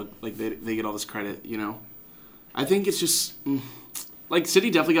they get all the they get all this credit, I think it's just City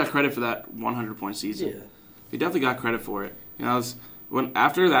definitely got credit for that 100-point season. Yeah. They definitely got credit for it.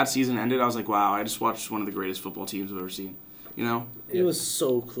 After that season ended, I was like, wow, I just watched one of the greatest football teams I've ever seen. It was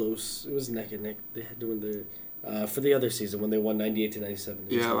so close. It was neck and neck. They had to win the for the other season when they won 98-97.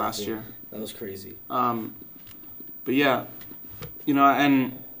 Yeah, last year. That was crazy. But yeah,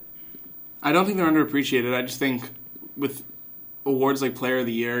 and I don't think they're underappreciated. I just think with awards like Player of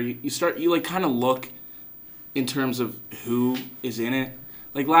the Year, you kind of look in terms of who is in it.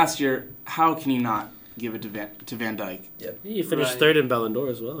 Like last year, how can you not give it to Van Dijk? Yep. He finished third in Ballon d'Or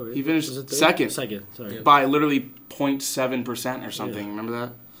as well, right? He finished Was it third? second. Second, sorry. By literally 0.7% or something. Yeah. Remember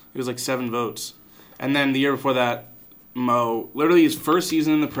that? It was 7 votes. And then the year before that, Mo, literally his first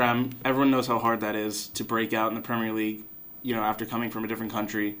season in the Prem, everyone knows how hard that is to break out in the Premier League, after coming from a different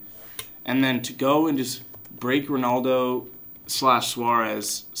country. And then to go and just break Ronaldo /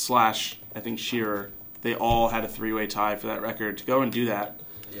 Suarez / I think Shearer, they all had a 3-way tie for that record. To go and do that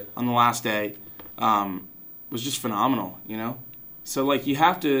on the last day was just phenomenal, So you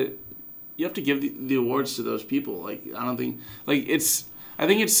have to give the awards to those people. I don't think I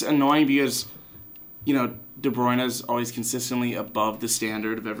think it's annoying because De Bruyne is always consistently above the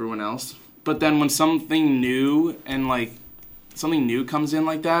standard of everyone else. But then when something new and something new comes in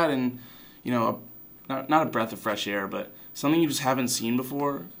like that, and not a breath of fresh air, but something you just haven't seen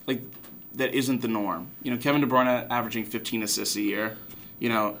before, that isn't the norm. Kevin De Bruyne averaging 15 assists a year,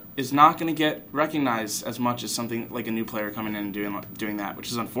 is not going to get recognized as much as something like a new player coming in and doing that, which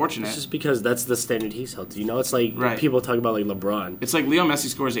is unfortunate. It's just because that's the standard he's held to. It's like Right. people talk about LeBron. It's like Leo Messi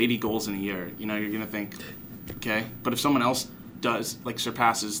scores 80 goals in a year. You're going to think, okay. But if someone else does,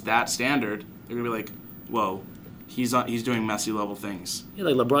 surpasses that standard, they're going to be like, whoa, he's doing Messi-level things. Yeah,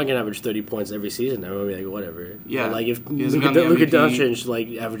 LeBron can average 30 points every season. Everyone will be like, whatever. Yeah. But if He hasn't been the Luka MVP.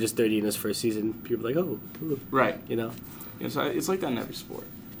 Doncic averages 30 in his first season, people are like, oh. Right. It's It's like that in every sport.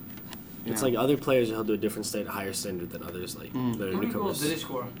 like other players are held to a different higher standard than others. That are How many goals did he newcomers.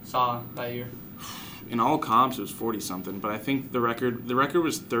 score, Salah, that year? In all comps, it was 40-something. But I think the record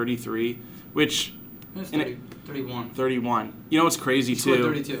was 33, which It was And 31. 31. You know what's crazy He scored too?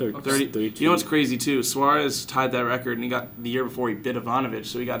 32. Okay. 32. You know what's crazy too? Suarez tied that record, and he got the year before he bit Ivanovic,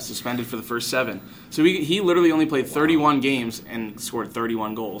 so he got suspended for the first 7. So he literally only played 31 games and scored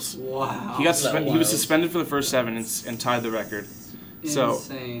 31 goals. Wow. He got Isn't that suspended. He was wild? suspended for the first 7 and tied the record. So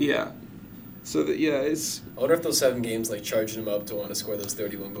Insane. yeah. So it's. I wonder if those 7 games like charged him up to want to score those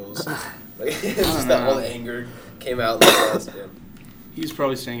 31 goals. Like, it's just that all the anger came out in the last game. He's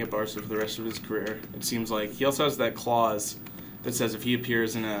probably staying at Barca for the rest of his career. It seems like he also has that clause that says if he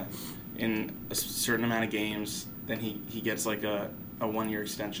appears in a certain amount of games, then he gets like a 1-year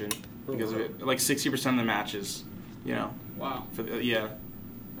extension because of it. Like 60% of the matches, you know. Wow. Yeah.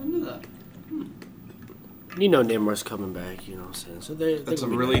 I knew that. You know Neymar's coming back, you know what I'm saying? So That's a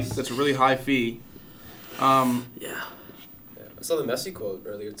really high fee. Yeah. Yeah. I saw the Messi quote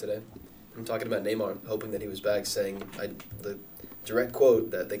earlier today. I'm talking about Neymar, hoping that he was back, saying the direct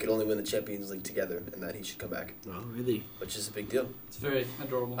quote that they could only win the Champions League together and that he should come back. Oh, really? Which is a big deal. It's very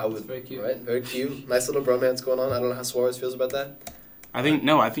adorable. It's very cute. Right? Very cute. Nice little bromance going on. I don't know how Suarez feels about that. I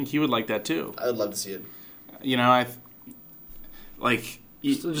think he would like that too. I would love to see it. You know,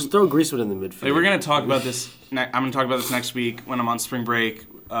 Just throw Griezmann in the midfield. Like we're gonna talk about this. I'm gonna talk about this next week when I'm on spring break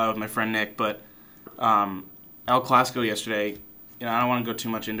with my friend Nick. But El Clasico yesterday. You know, I don't want to go too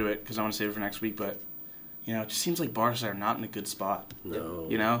much into it because I want to save it for next week. But you know, it just seems like Barca are not in a good spot. No.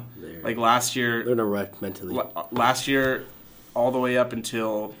 You know, like last year. They're in a wreck mentally. Last year, all the way up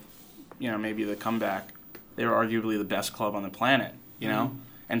until, you know, maybe the comeback, they were arguably the best club on the planet. You know,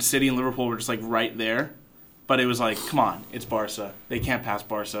 and City and Liverpool were just like right there. But it was like, come on, it's Barca. They can't pass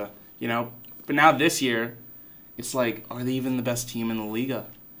Barca, you know. But now this year, it's like, are they even the best team in the Liga?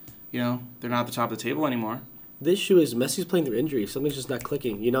 You know, they're not at the top of the table anymore. The issue is Messi's playing through injury. Something's just not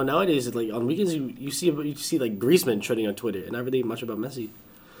clicking. You know, nowadays, it's like on weekends, you see like Griezmann trending on Twitter, and not really much about Messi.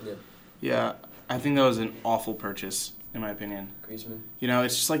 Yeah. Yeah, I think that was an awful purchase, in my opinion. Griezmann. You know,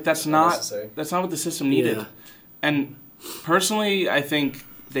 it's just like that's not what the system needed. Yeah. And personally, I think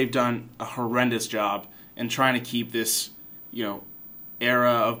they've done a horrendous job in trying to keep this, you know,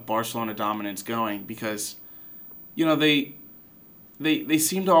 era of Barcelona dominance going because, you know, they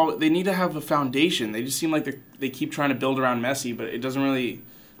seem to they need to have a foundation. They just seem like they keep trying to build around Messi, but it doesn't really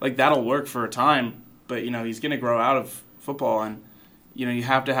like that'll work for a time. But you know, he's going to grow out of football, and you know, you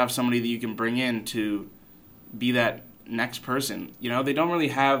have to have somebody that you can bring in to be that next person. You know, they don't really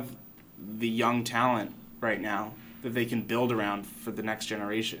have the young talent right now that they can build around for the next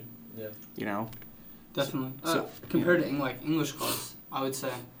generation. Yeah. You know. Definitely. Compared to English clubs, I would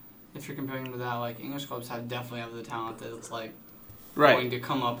say, if you're comparing them to that, like English clubs definitely have the talent that's like going to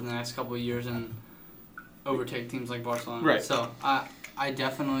come up in the next couple of years and overtake teams like Barcelona. Right. So I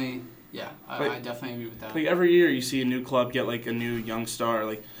definitely, I definitely agree with that. Like every year, you see a new club get like a new young star,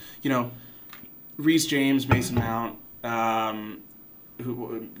 like you know, Reece James, Mason Mount,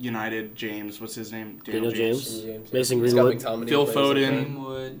 United James, what's his name? Daniel James. Mason He's got Greenwood. McTominay Phil plays Foden.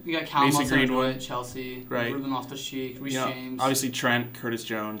 Greenwood. You got Cal Mason Greenwood. at Chelsea. Right. Ruben Loftus-Cheek, Reece James. Obviously Trent, Curtis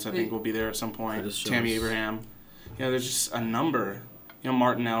Jones, I think will be there at some point. Tammy Abraham. You know, there's just a number. You know,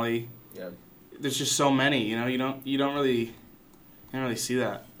 Martinelli. Yeah. There's just so many. You know, you don't really see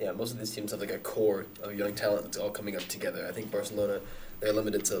that. Yeah, most of these teams have like a core of young talent that's all coming up together. I think Barcelona, they're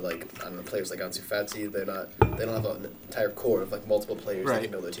limited to like I don't know players like Ansu Fati. They don't have an entire core of like multiple players that can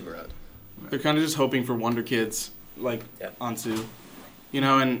build their team around. They're kind of just hoping for wonder kids like Ansu, you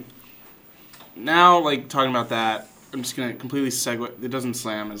know. And now, like talking about that, I'm just gonna completely segue. It doesn't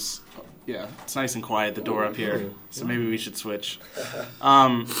slam as it's nice and quiet the door up here, so maybe we should switch.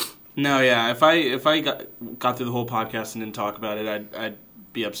 No, yeah. If I got through the whole podcast and didn't talk about it, I'd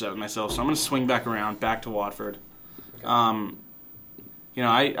be upset with myself. So I'm gonna swing back to Watford. Okay. You know,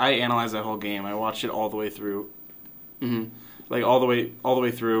 I analyzed that whole game. I watched it all the way through. Like all the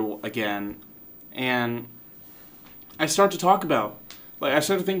way through again, and I start to think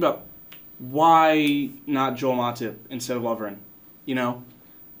about why not Joel Matip instead of Lovren. You know,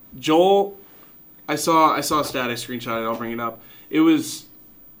 Joel, I saw a stat, I screenshot it, I'll bring it up. It was,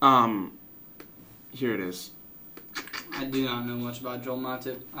 here it is. I do not know much about Joel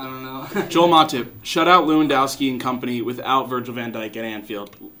Matip. I don't know. Joel Matip shut out Lewandowski and company without Virgil van Dijk at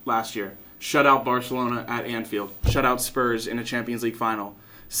Anfield last year. Shut out Barcelona at Anfield. Shut out Spurs in a Champions League final.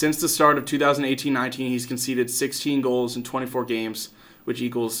 Since the start of 2018-19, he's conceded 16 goals in 24 games, which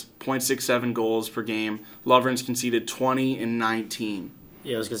equals 0.67 goals per game. Lovren's conceded 20 in 19.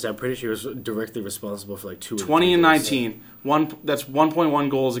 Yeah, I was going to say, I'm pretty sure he was directly responsible for like 20 and 19. That's 1.1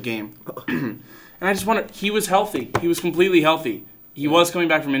 goals a game. And I just wonder, he was healthy. He was completely healthy. He was coming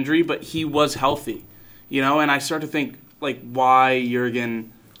back from injury, but he was healthy. You know, and I start to think, like, why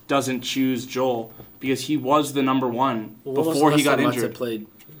Jurgen doesn't choose Joel because he was the number one before he got injured. Played?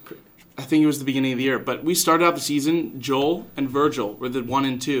 I think it was the beginning of the year, but we started out the season. Joel and Virgil were the 1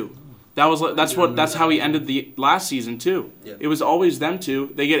 and 2. That's how he ended the last season too. Yeah. It was always them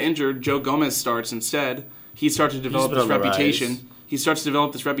two. They get injured. Joe Gomez starts instead. He starts to develop this reputation. He starts to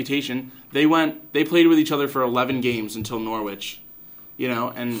develop this reputation. They played with each other for 11 games until Norwich,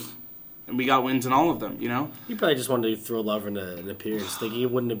 and we got wins in all of them. He probably just wanted to throw Lovren an appearance, thinking he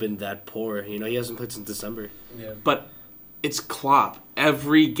wouldn't have been that poor. He hasn't played since December. Yeah. But it's Klopp.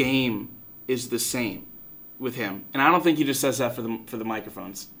 Every game is the same with him, and I don't think he just says that for the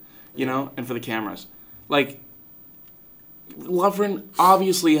microphones, and for the cameras. Like, Lovren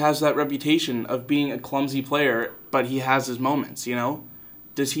obviously has that reputation of being a clumsy player, but he has his moments.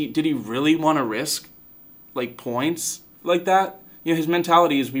 Did he really want to risk points like that? His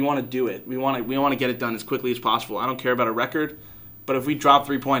mentality is we want to do it. We want to get it done as quickly as possible. I don't care about a record, but if we drop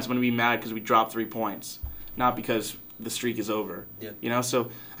 3 points, I'm going to be mad because we dropped 3 points, not because the streak is over. Yeah.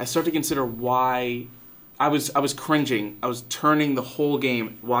 So I start to consider why I was cringing. I was turning the whole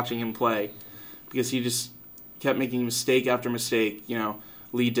game watching him play because he just kept making mistake after mistake.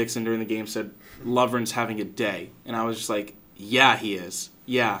 Lee Dixon during the game said Lovren's having a day, and I was just like, yeah, he is.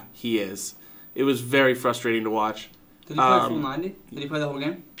 Yeah, he is. It was very frustrating to watch. Did he play full 90? Did he play the whole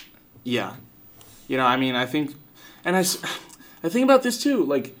game? Yeah. I think, and I think about this too.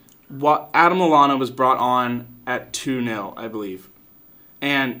 What Adam Lallana was brought on at 2-0, I believe,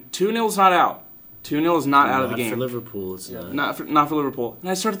 and 2-0 is not out. 2-0 is not out of the game. Not for Liverpool, it's not. Not for Liverpool. And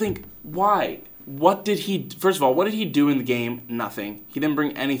I started to think, why? First of all, what did he do in the game? Nothing. He didn't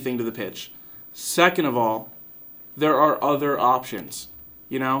bring anything to the pitch. Second of all, there are other options,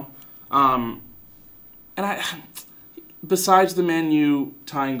 besides the Man U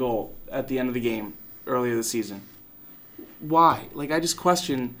tying goal at the end of the game earlier this season. Why? I just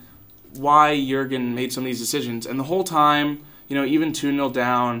question why Jurgen made some of these decisions. And the whole time, even 2-0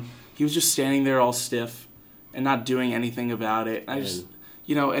 down, he was just standing there all stiff and not doing anything about it.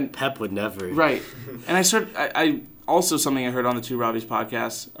 And Pep would never. Right. And I also something I heard on the Two Robbies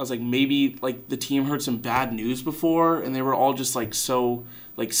podcast, I was like, maybe the team heard some bad news before and they were all just so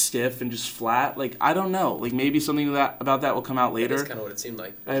stiff and just flat. I don't know. Maybe something about that will come out later. That's kind of what it seemed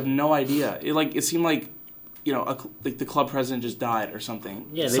like. I have no idea. It seemed like the club president just died or something.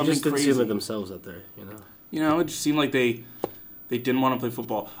 Yeah, they something just consumed it themselves out there. It just seemed like they didn't want to play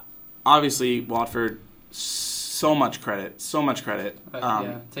football. Obviously, Watford, so much credit.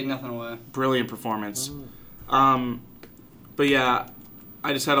 Take nothing away. Brilliant performance. But yeah,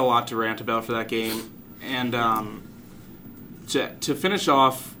 I just had a lot to rant about for that game. And to finish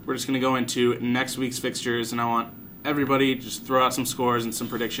off, we're just going to go into next week's fixtures, and I want everybody to just throw out some scores and some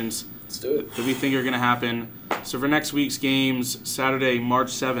predictions. Let's do it. That we think are going to happen. So for next week's games, Saturday, March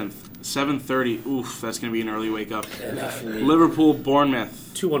 7th, 7:30. Oof, that's going to be an early wake up. Liverpool, Bournemouth.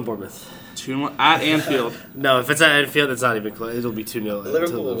 2-1 Bournemouth. 2-1 at Anfield. No, if it's at Anfield, it's not even close. It'll be 2-0.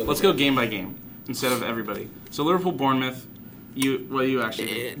 Liverpool. Let's go game by game instead of everybody. So Liverpool, Bournemouth. You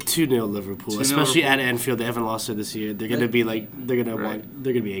actually 2-0 Liverpool, 2-0 especially Liverpool. at Anfield. They haven't lost it this year. They're gonna be they're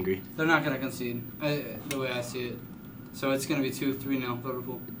gonna be angry. They're not gonna concede the way I see it. So it's gonna be 2-3-0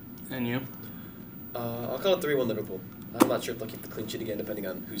 Liverpool. And you? I'll call it 3-1 Liverpool. I'm not sure if they'll keep the clean sheet again, depending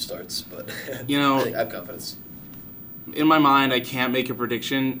on who starts, but I have confidence. In my mind, I can't make a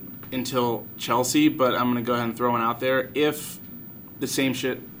prediction until Chelsea, but I'm gonna go ahead and throw one out there. If the same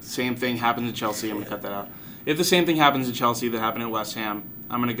thing happens at Chelsea, I'm gonna cut that out. If the same thing happens at Chelsea that happened at West Ham,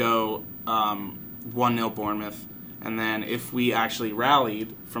 I'm going to go 1-0 Bournemouth. And then if we actually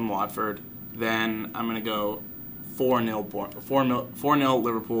rallied from Watford, then I'm going to go 4-0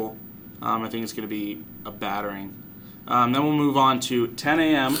 Liverpool. I think it's going to be a battering. Then we'll move on to 10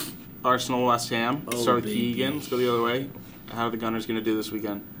 a.m. Arsenal West Ham. Start with Keegan. Let's go the other way. How are the Gunners going to do this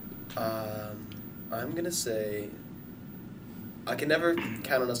weekend? I'm going to say I can never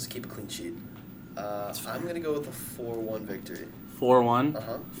count on us to keep a clean sheet. I'm going to go with a 4-1 victory. 4-1?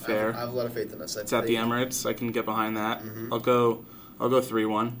 Uh-huh. Fair. I have a lot of faith in us. It's at the Emirates. I can get behind that. Mm-hmm. I'll go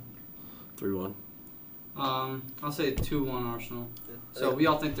 3-1. 3-1. I'll say 2-1 Arsenal. So we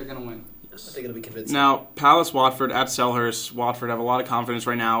all think they're going to win. Yes. I think it'll be convincing. Now, Palace Watford at Selhurst. Watford have a lot of confidence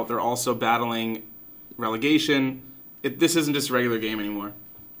right now. They're also battling relegation. This isn't just a regular game anymore.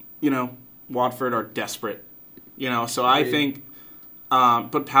 Watford are desperate. So I think...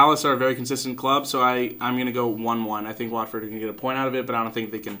 but Palace are a very consistent club, so I'm going to go 1-1. I think Watford can get a point out of it, but I don't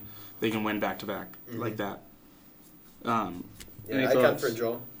think they can win back-to-back like that. I count for a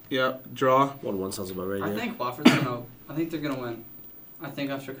draw. Yeah, draw. 1-1 sounds about right. I think Watford's I think they're gonna win. I think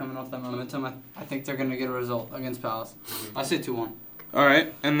after coming off that momentum, I think they're gonna get a result against Palace. I say 2-1. All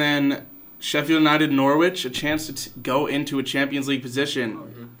right, and then Sheffield United Norwich, a chance to go into a Champions League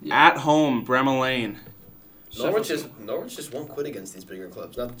position at home, Bramall Lane. Norwich just won't quit against these bigger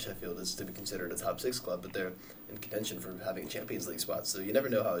clubs. Not that Sheffield is to be considered a top 6 club, but they're in contention for having Champions League spots. So you never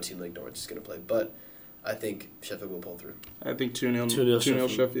know how a team like Norwich is going to play. But I think Sheffield will pull through. I think 2-0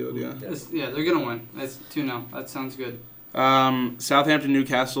 Sheffield, yeah. They're going to win. It's 2-0. That sounds good. Southampton,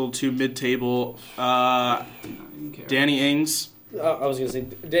 Newcastle, 2 mid-table. Danny Ings. I was going to say,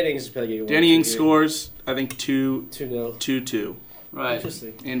 Danny Ings is probably getting Danny Ings scores, I think, 2-0. 2-2. Right.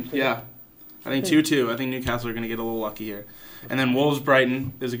 Interesting. And, I think 2-2. I think Newcastle are going to get a little lucky here. And then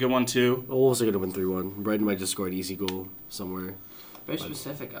Wolves-Brighton is a good one, too. Wolves are going to win 3-1. Brighton might just score an easy goal somewhere. Very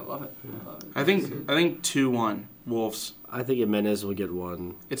specific. I love it. I think 2-1 Wolves. I think Jimenez will get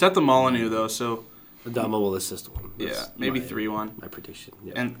 1. It's at the Molineux, though, so... Adama will assist 1. That's maybe 3-1. My prediction,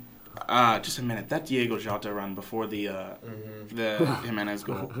 yeah. And just a minute. That Diego Jota run before the Jimenez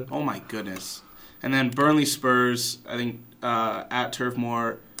goal. Oh, my goodness. And then Burnley-Spurs, I think, at Turf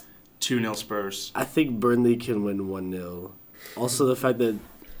Moor, 2-0 Spurs. I think Burnley can win 1-0. Also, the fact that...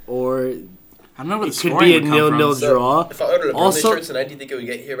 I don't know where the it could scoring be a would come 0-0 from. draw. If I ordered a Burnley Also- shirt tonight, do you think it would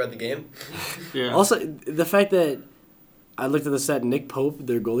get here by the game? Yeah. Also, the fact that I looked at the stat, Nick Pope,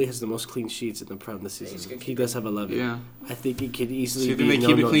 their goalie, has the most clean sheets in the Prem this season. He does have 11. Yeah. I think it could easily So be they a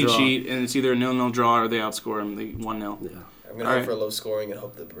keep a 0-0 clean draw. sheet, and it's either a 0-0 draw or they outscore them 1-0. Yeah. I'm going to hope for a low scoring and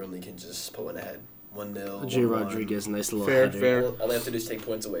hope that Burnley can just put one ahead. 1-0. Jay Rodriguez, nice little Fair, header. fair. All they have to do is take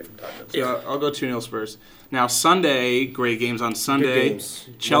points away from Tottenham. Yeah, I'll go 2-0 Spurs. Now, Sunday, great games on Good Sunday. games.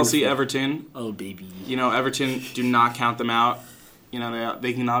 Chelsea, Wonderful. Everton. Oh, baby. Everton, do not count them out.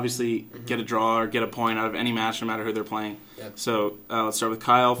 They can obviously get a draw or get a point out of any match, no matter who they're playing. Yep. So let's start with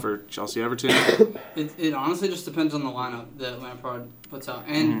Kyle for Chelsea, Everton. It honestly just depends on the lineup that Lampard puts out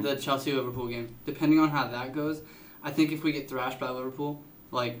and the Chelsea-Liverpool game. Depending on how that goes, I think if we get thrashed by Liverpool,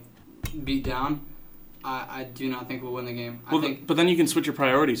 beat down, I do not think we'll win the game. But then you can switch your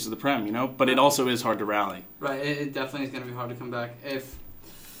priorities to the Prem, But it also is hard to rally. Right, it definitely is going to be hard to come back.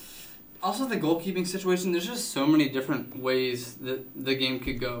 Also, the goalkeeping situation, there's just so many different ways that the game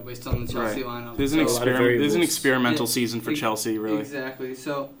could go based on the Chelsea lineup. There's an experimental season for Chelsea, really. Exactly.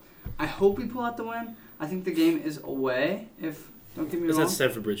 So, I hope we pull out the win. I think the game is away, don't get me wrong. It's at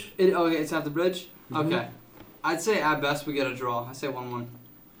Stamford Bridge. Okay, it's at the Bridge? Mm-hmm. Okay. I'd say at best we get a draw. I say 1-1.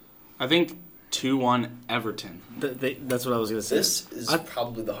 I think 2-1 Everton. That's what I was going to say. This is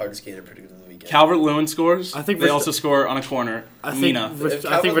probably the hardest game to predict of the weekend. Calvert-Lewin scores. I think they also score on a corner. I think Mina.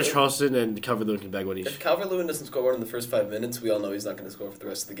 Richarlison and Calvert-Lewin can bag one each. If Calvert-Lewin doesn't score one in the first 5 minutes, we all know he's not going to score for the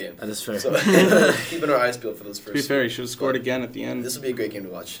rest of the game. That is fair. So keeping our eyes peeled for those first. To be fair, he should have scored again at the end. This will be a great game to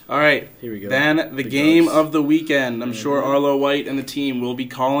watch. All right. Here we go. Then the Big game dogs. of the weekend. I'm sure Arlo White and the team will be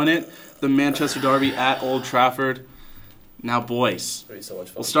calling it. The Manchester Derby at Old Trafford. Now, boys, It's going to be so much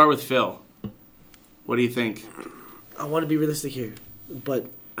fun. we'll start with Phil. What do you think? I want to be realistic here, but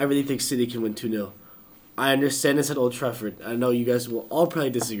I really think City can win 2-0. I understand it's at Old Trafford. I know you guys will all probably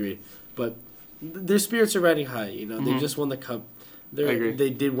disagree, but their spirits are riding high. They just won the cup. I agree.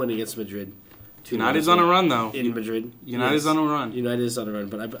 They did win against Madrid. United's on a run, though. In Madrid. United's on a run. United is on a run,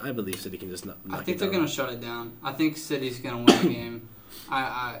 but I believe City can just knock I think it they're down. going to shut it down. I think City's going to win the game.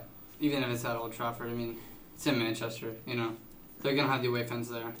 Even if it's at Old Trafford, it's in Manchester, They're going to have the away fans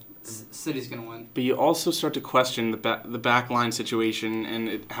there. City's going to win. But you also start to question the back line situation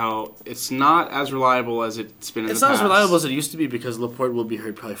and how it's not as reliable as it's been in the past. It's not as reliable as it used to be because Laporte will be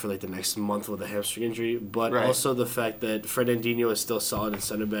hurt probably for the next month with a hamstring injury, but also the fact that Fernandinho is still solid in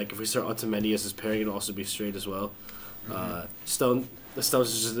center back. If we start Otamendi as his pairing, it'll also be straight as well. Stones just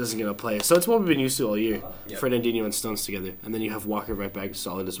isn't going to play. So it's what we've been used to all year. Yep. Fernandinho and Stones together. And then you have Walker right back,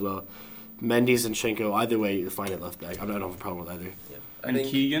 solid as well. Mendy's and Zinchenko, either way, you're fine at left back. I don't have a problem with either. Yeah. And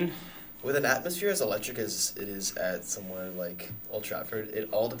Keegan? With an atmosphere as electric as it is at somewhere like Old Trafford, it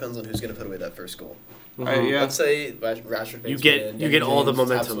all depends on who's going to put away that first goal. Yeah. Let's say Rashford You takes get- one in, you Danny get all the James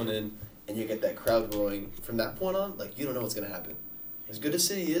taps momentum. one in, and you get that crowd roaring. From that point on, you don't know what's going to happen. As good as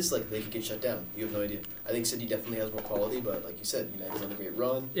City is, they could get shut down. You have no idea. I think City definitely has more quality, but like you said, United's on a great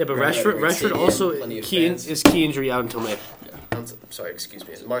run. Yeah, but United have a great Rashford stadium, also plenty of key fans. injury out until May. I'm sorry, excuse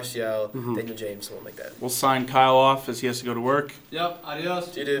me. It's Martial, Mm-hmm. Daniel James, someone like that. We'll sign Kyle off as he has to go to work. Yep,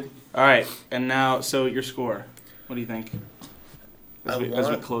 adios. See you, dude. All right. And now, so your score. What do you think? As we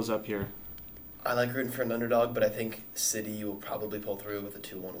want- close up here. I like rooting for an underdog, but I think City will probably pull through with a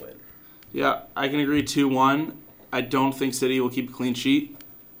 2-1 win. Yeah, I can agree 2-1. I don't think City will keep a clean sheet,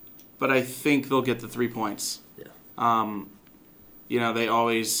 but I think they'll get the 3 points. Yeah. They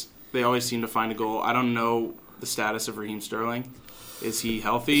always seem to find a goal. I don't know the status of Raheem Sterling. Is he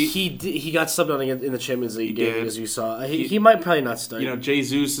healthy? He got subbed on in the Champions League game, did. as you saw. He might probably not start.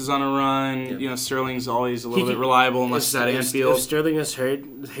 Jesus is on a run. Yep. Sterling's always a little bit reliable unless he's at Anfield. If Sterling is hurt,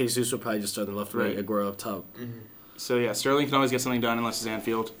 Jesus will probably just start on the left, right, Aguero up top. Mm-hmm. So yeah, Sterling can always get something done unless it's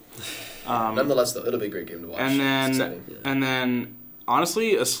Anfield. Nonetheless, though, it'll be a great game to watch. And then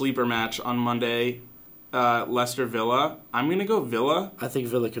honestly, a sleeper match on Monday. Leicester Villa. I'm gonna go Villa. I think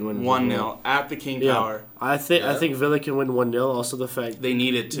Villa can win 1-0 at the King Power. I think Villa can win 1-0. Also, the fact They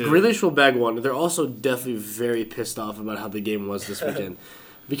need it to. Grealish will bag one. They're also definitely very pissed off about how the game was this weekend,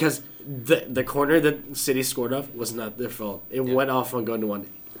 because the corner that City scored off was not their fault. It went off on going to one.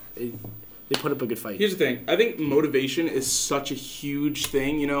 They put up a good fight. Here's the thing. I think motivation is such a huge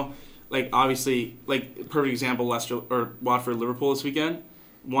thing. Obviously, perfect example, Leicester or Watford Liverpool this weekend.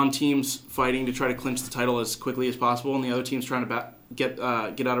 One team's fighting to try to clinch the title as quickly as possible, and the other team's trying to get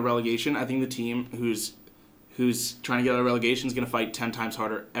out of relegation. I think the team who's trying to get out of relegation is going to fight 10 times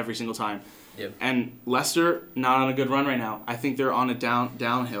harder every single time. Yep. And Leicester not on a good run right now. I think they're on a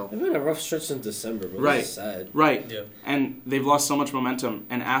downhill. They've been a rough stretch since December, but Right. It's sad. Right. Yep. And they've lost so much momentum.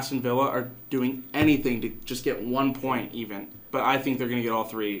 And Aston Villa are doing anything to just get 1 point even. But I think they're going to get all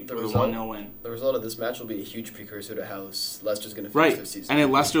three with a 1-0 win. The result of this match will be a huge precursor to how Leicester's going to finish their season. And if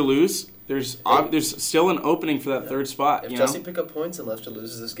Leicester lose, there's still an opening for that third spot. If Chelsea pick up points and Leicester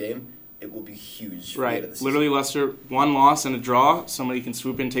loses this game, it will be huge. For the end of the season. Literally, Leicester, one loss and a draw. Somebody can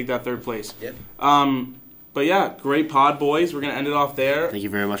swoop in and take that third place. Yep. But yeah, great pod, boys. We're going to end it off there. Thank you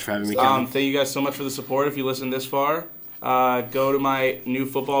very much for having me, Kevin. Thank you guys so much for the support if you listened this far. Go to my new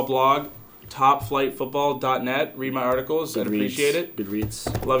football blog, topflightfootball.net. Read my articles. I'd appreciate it. Good reads.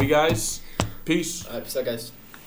 Love you guys. Peace. Peace out, guys.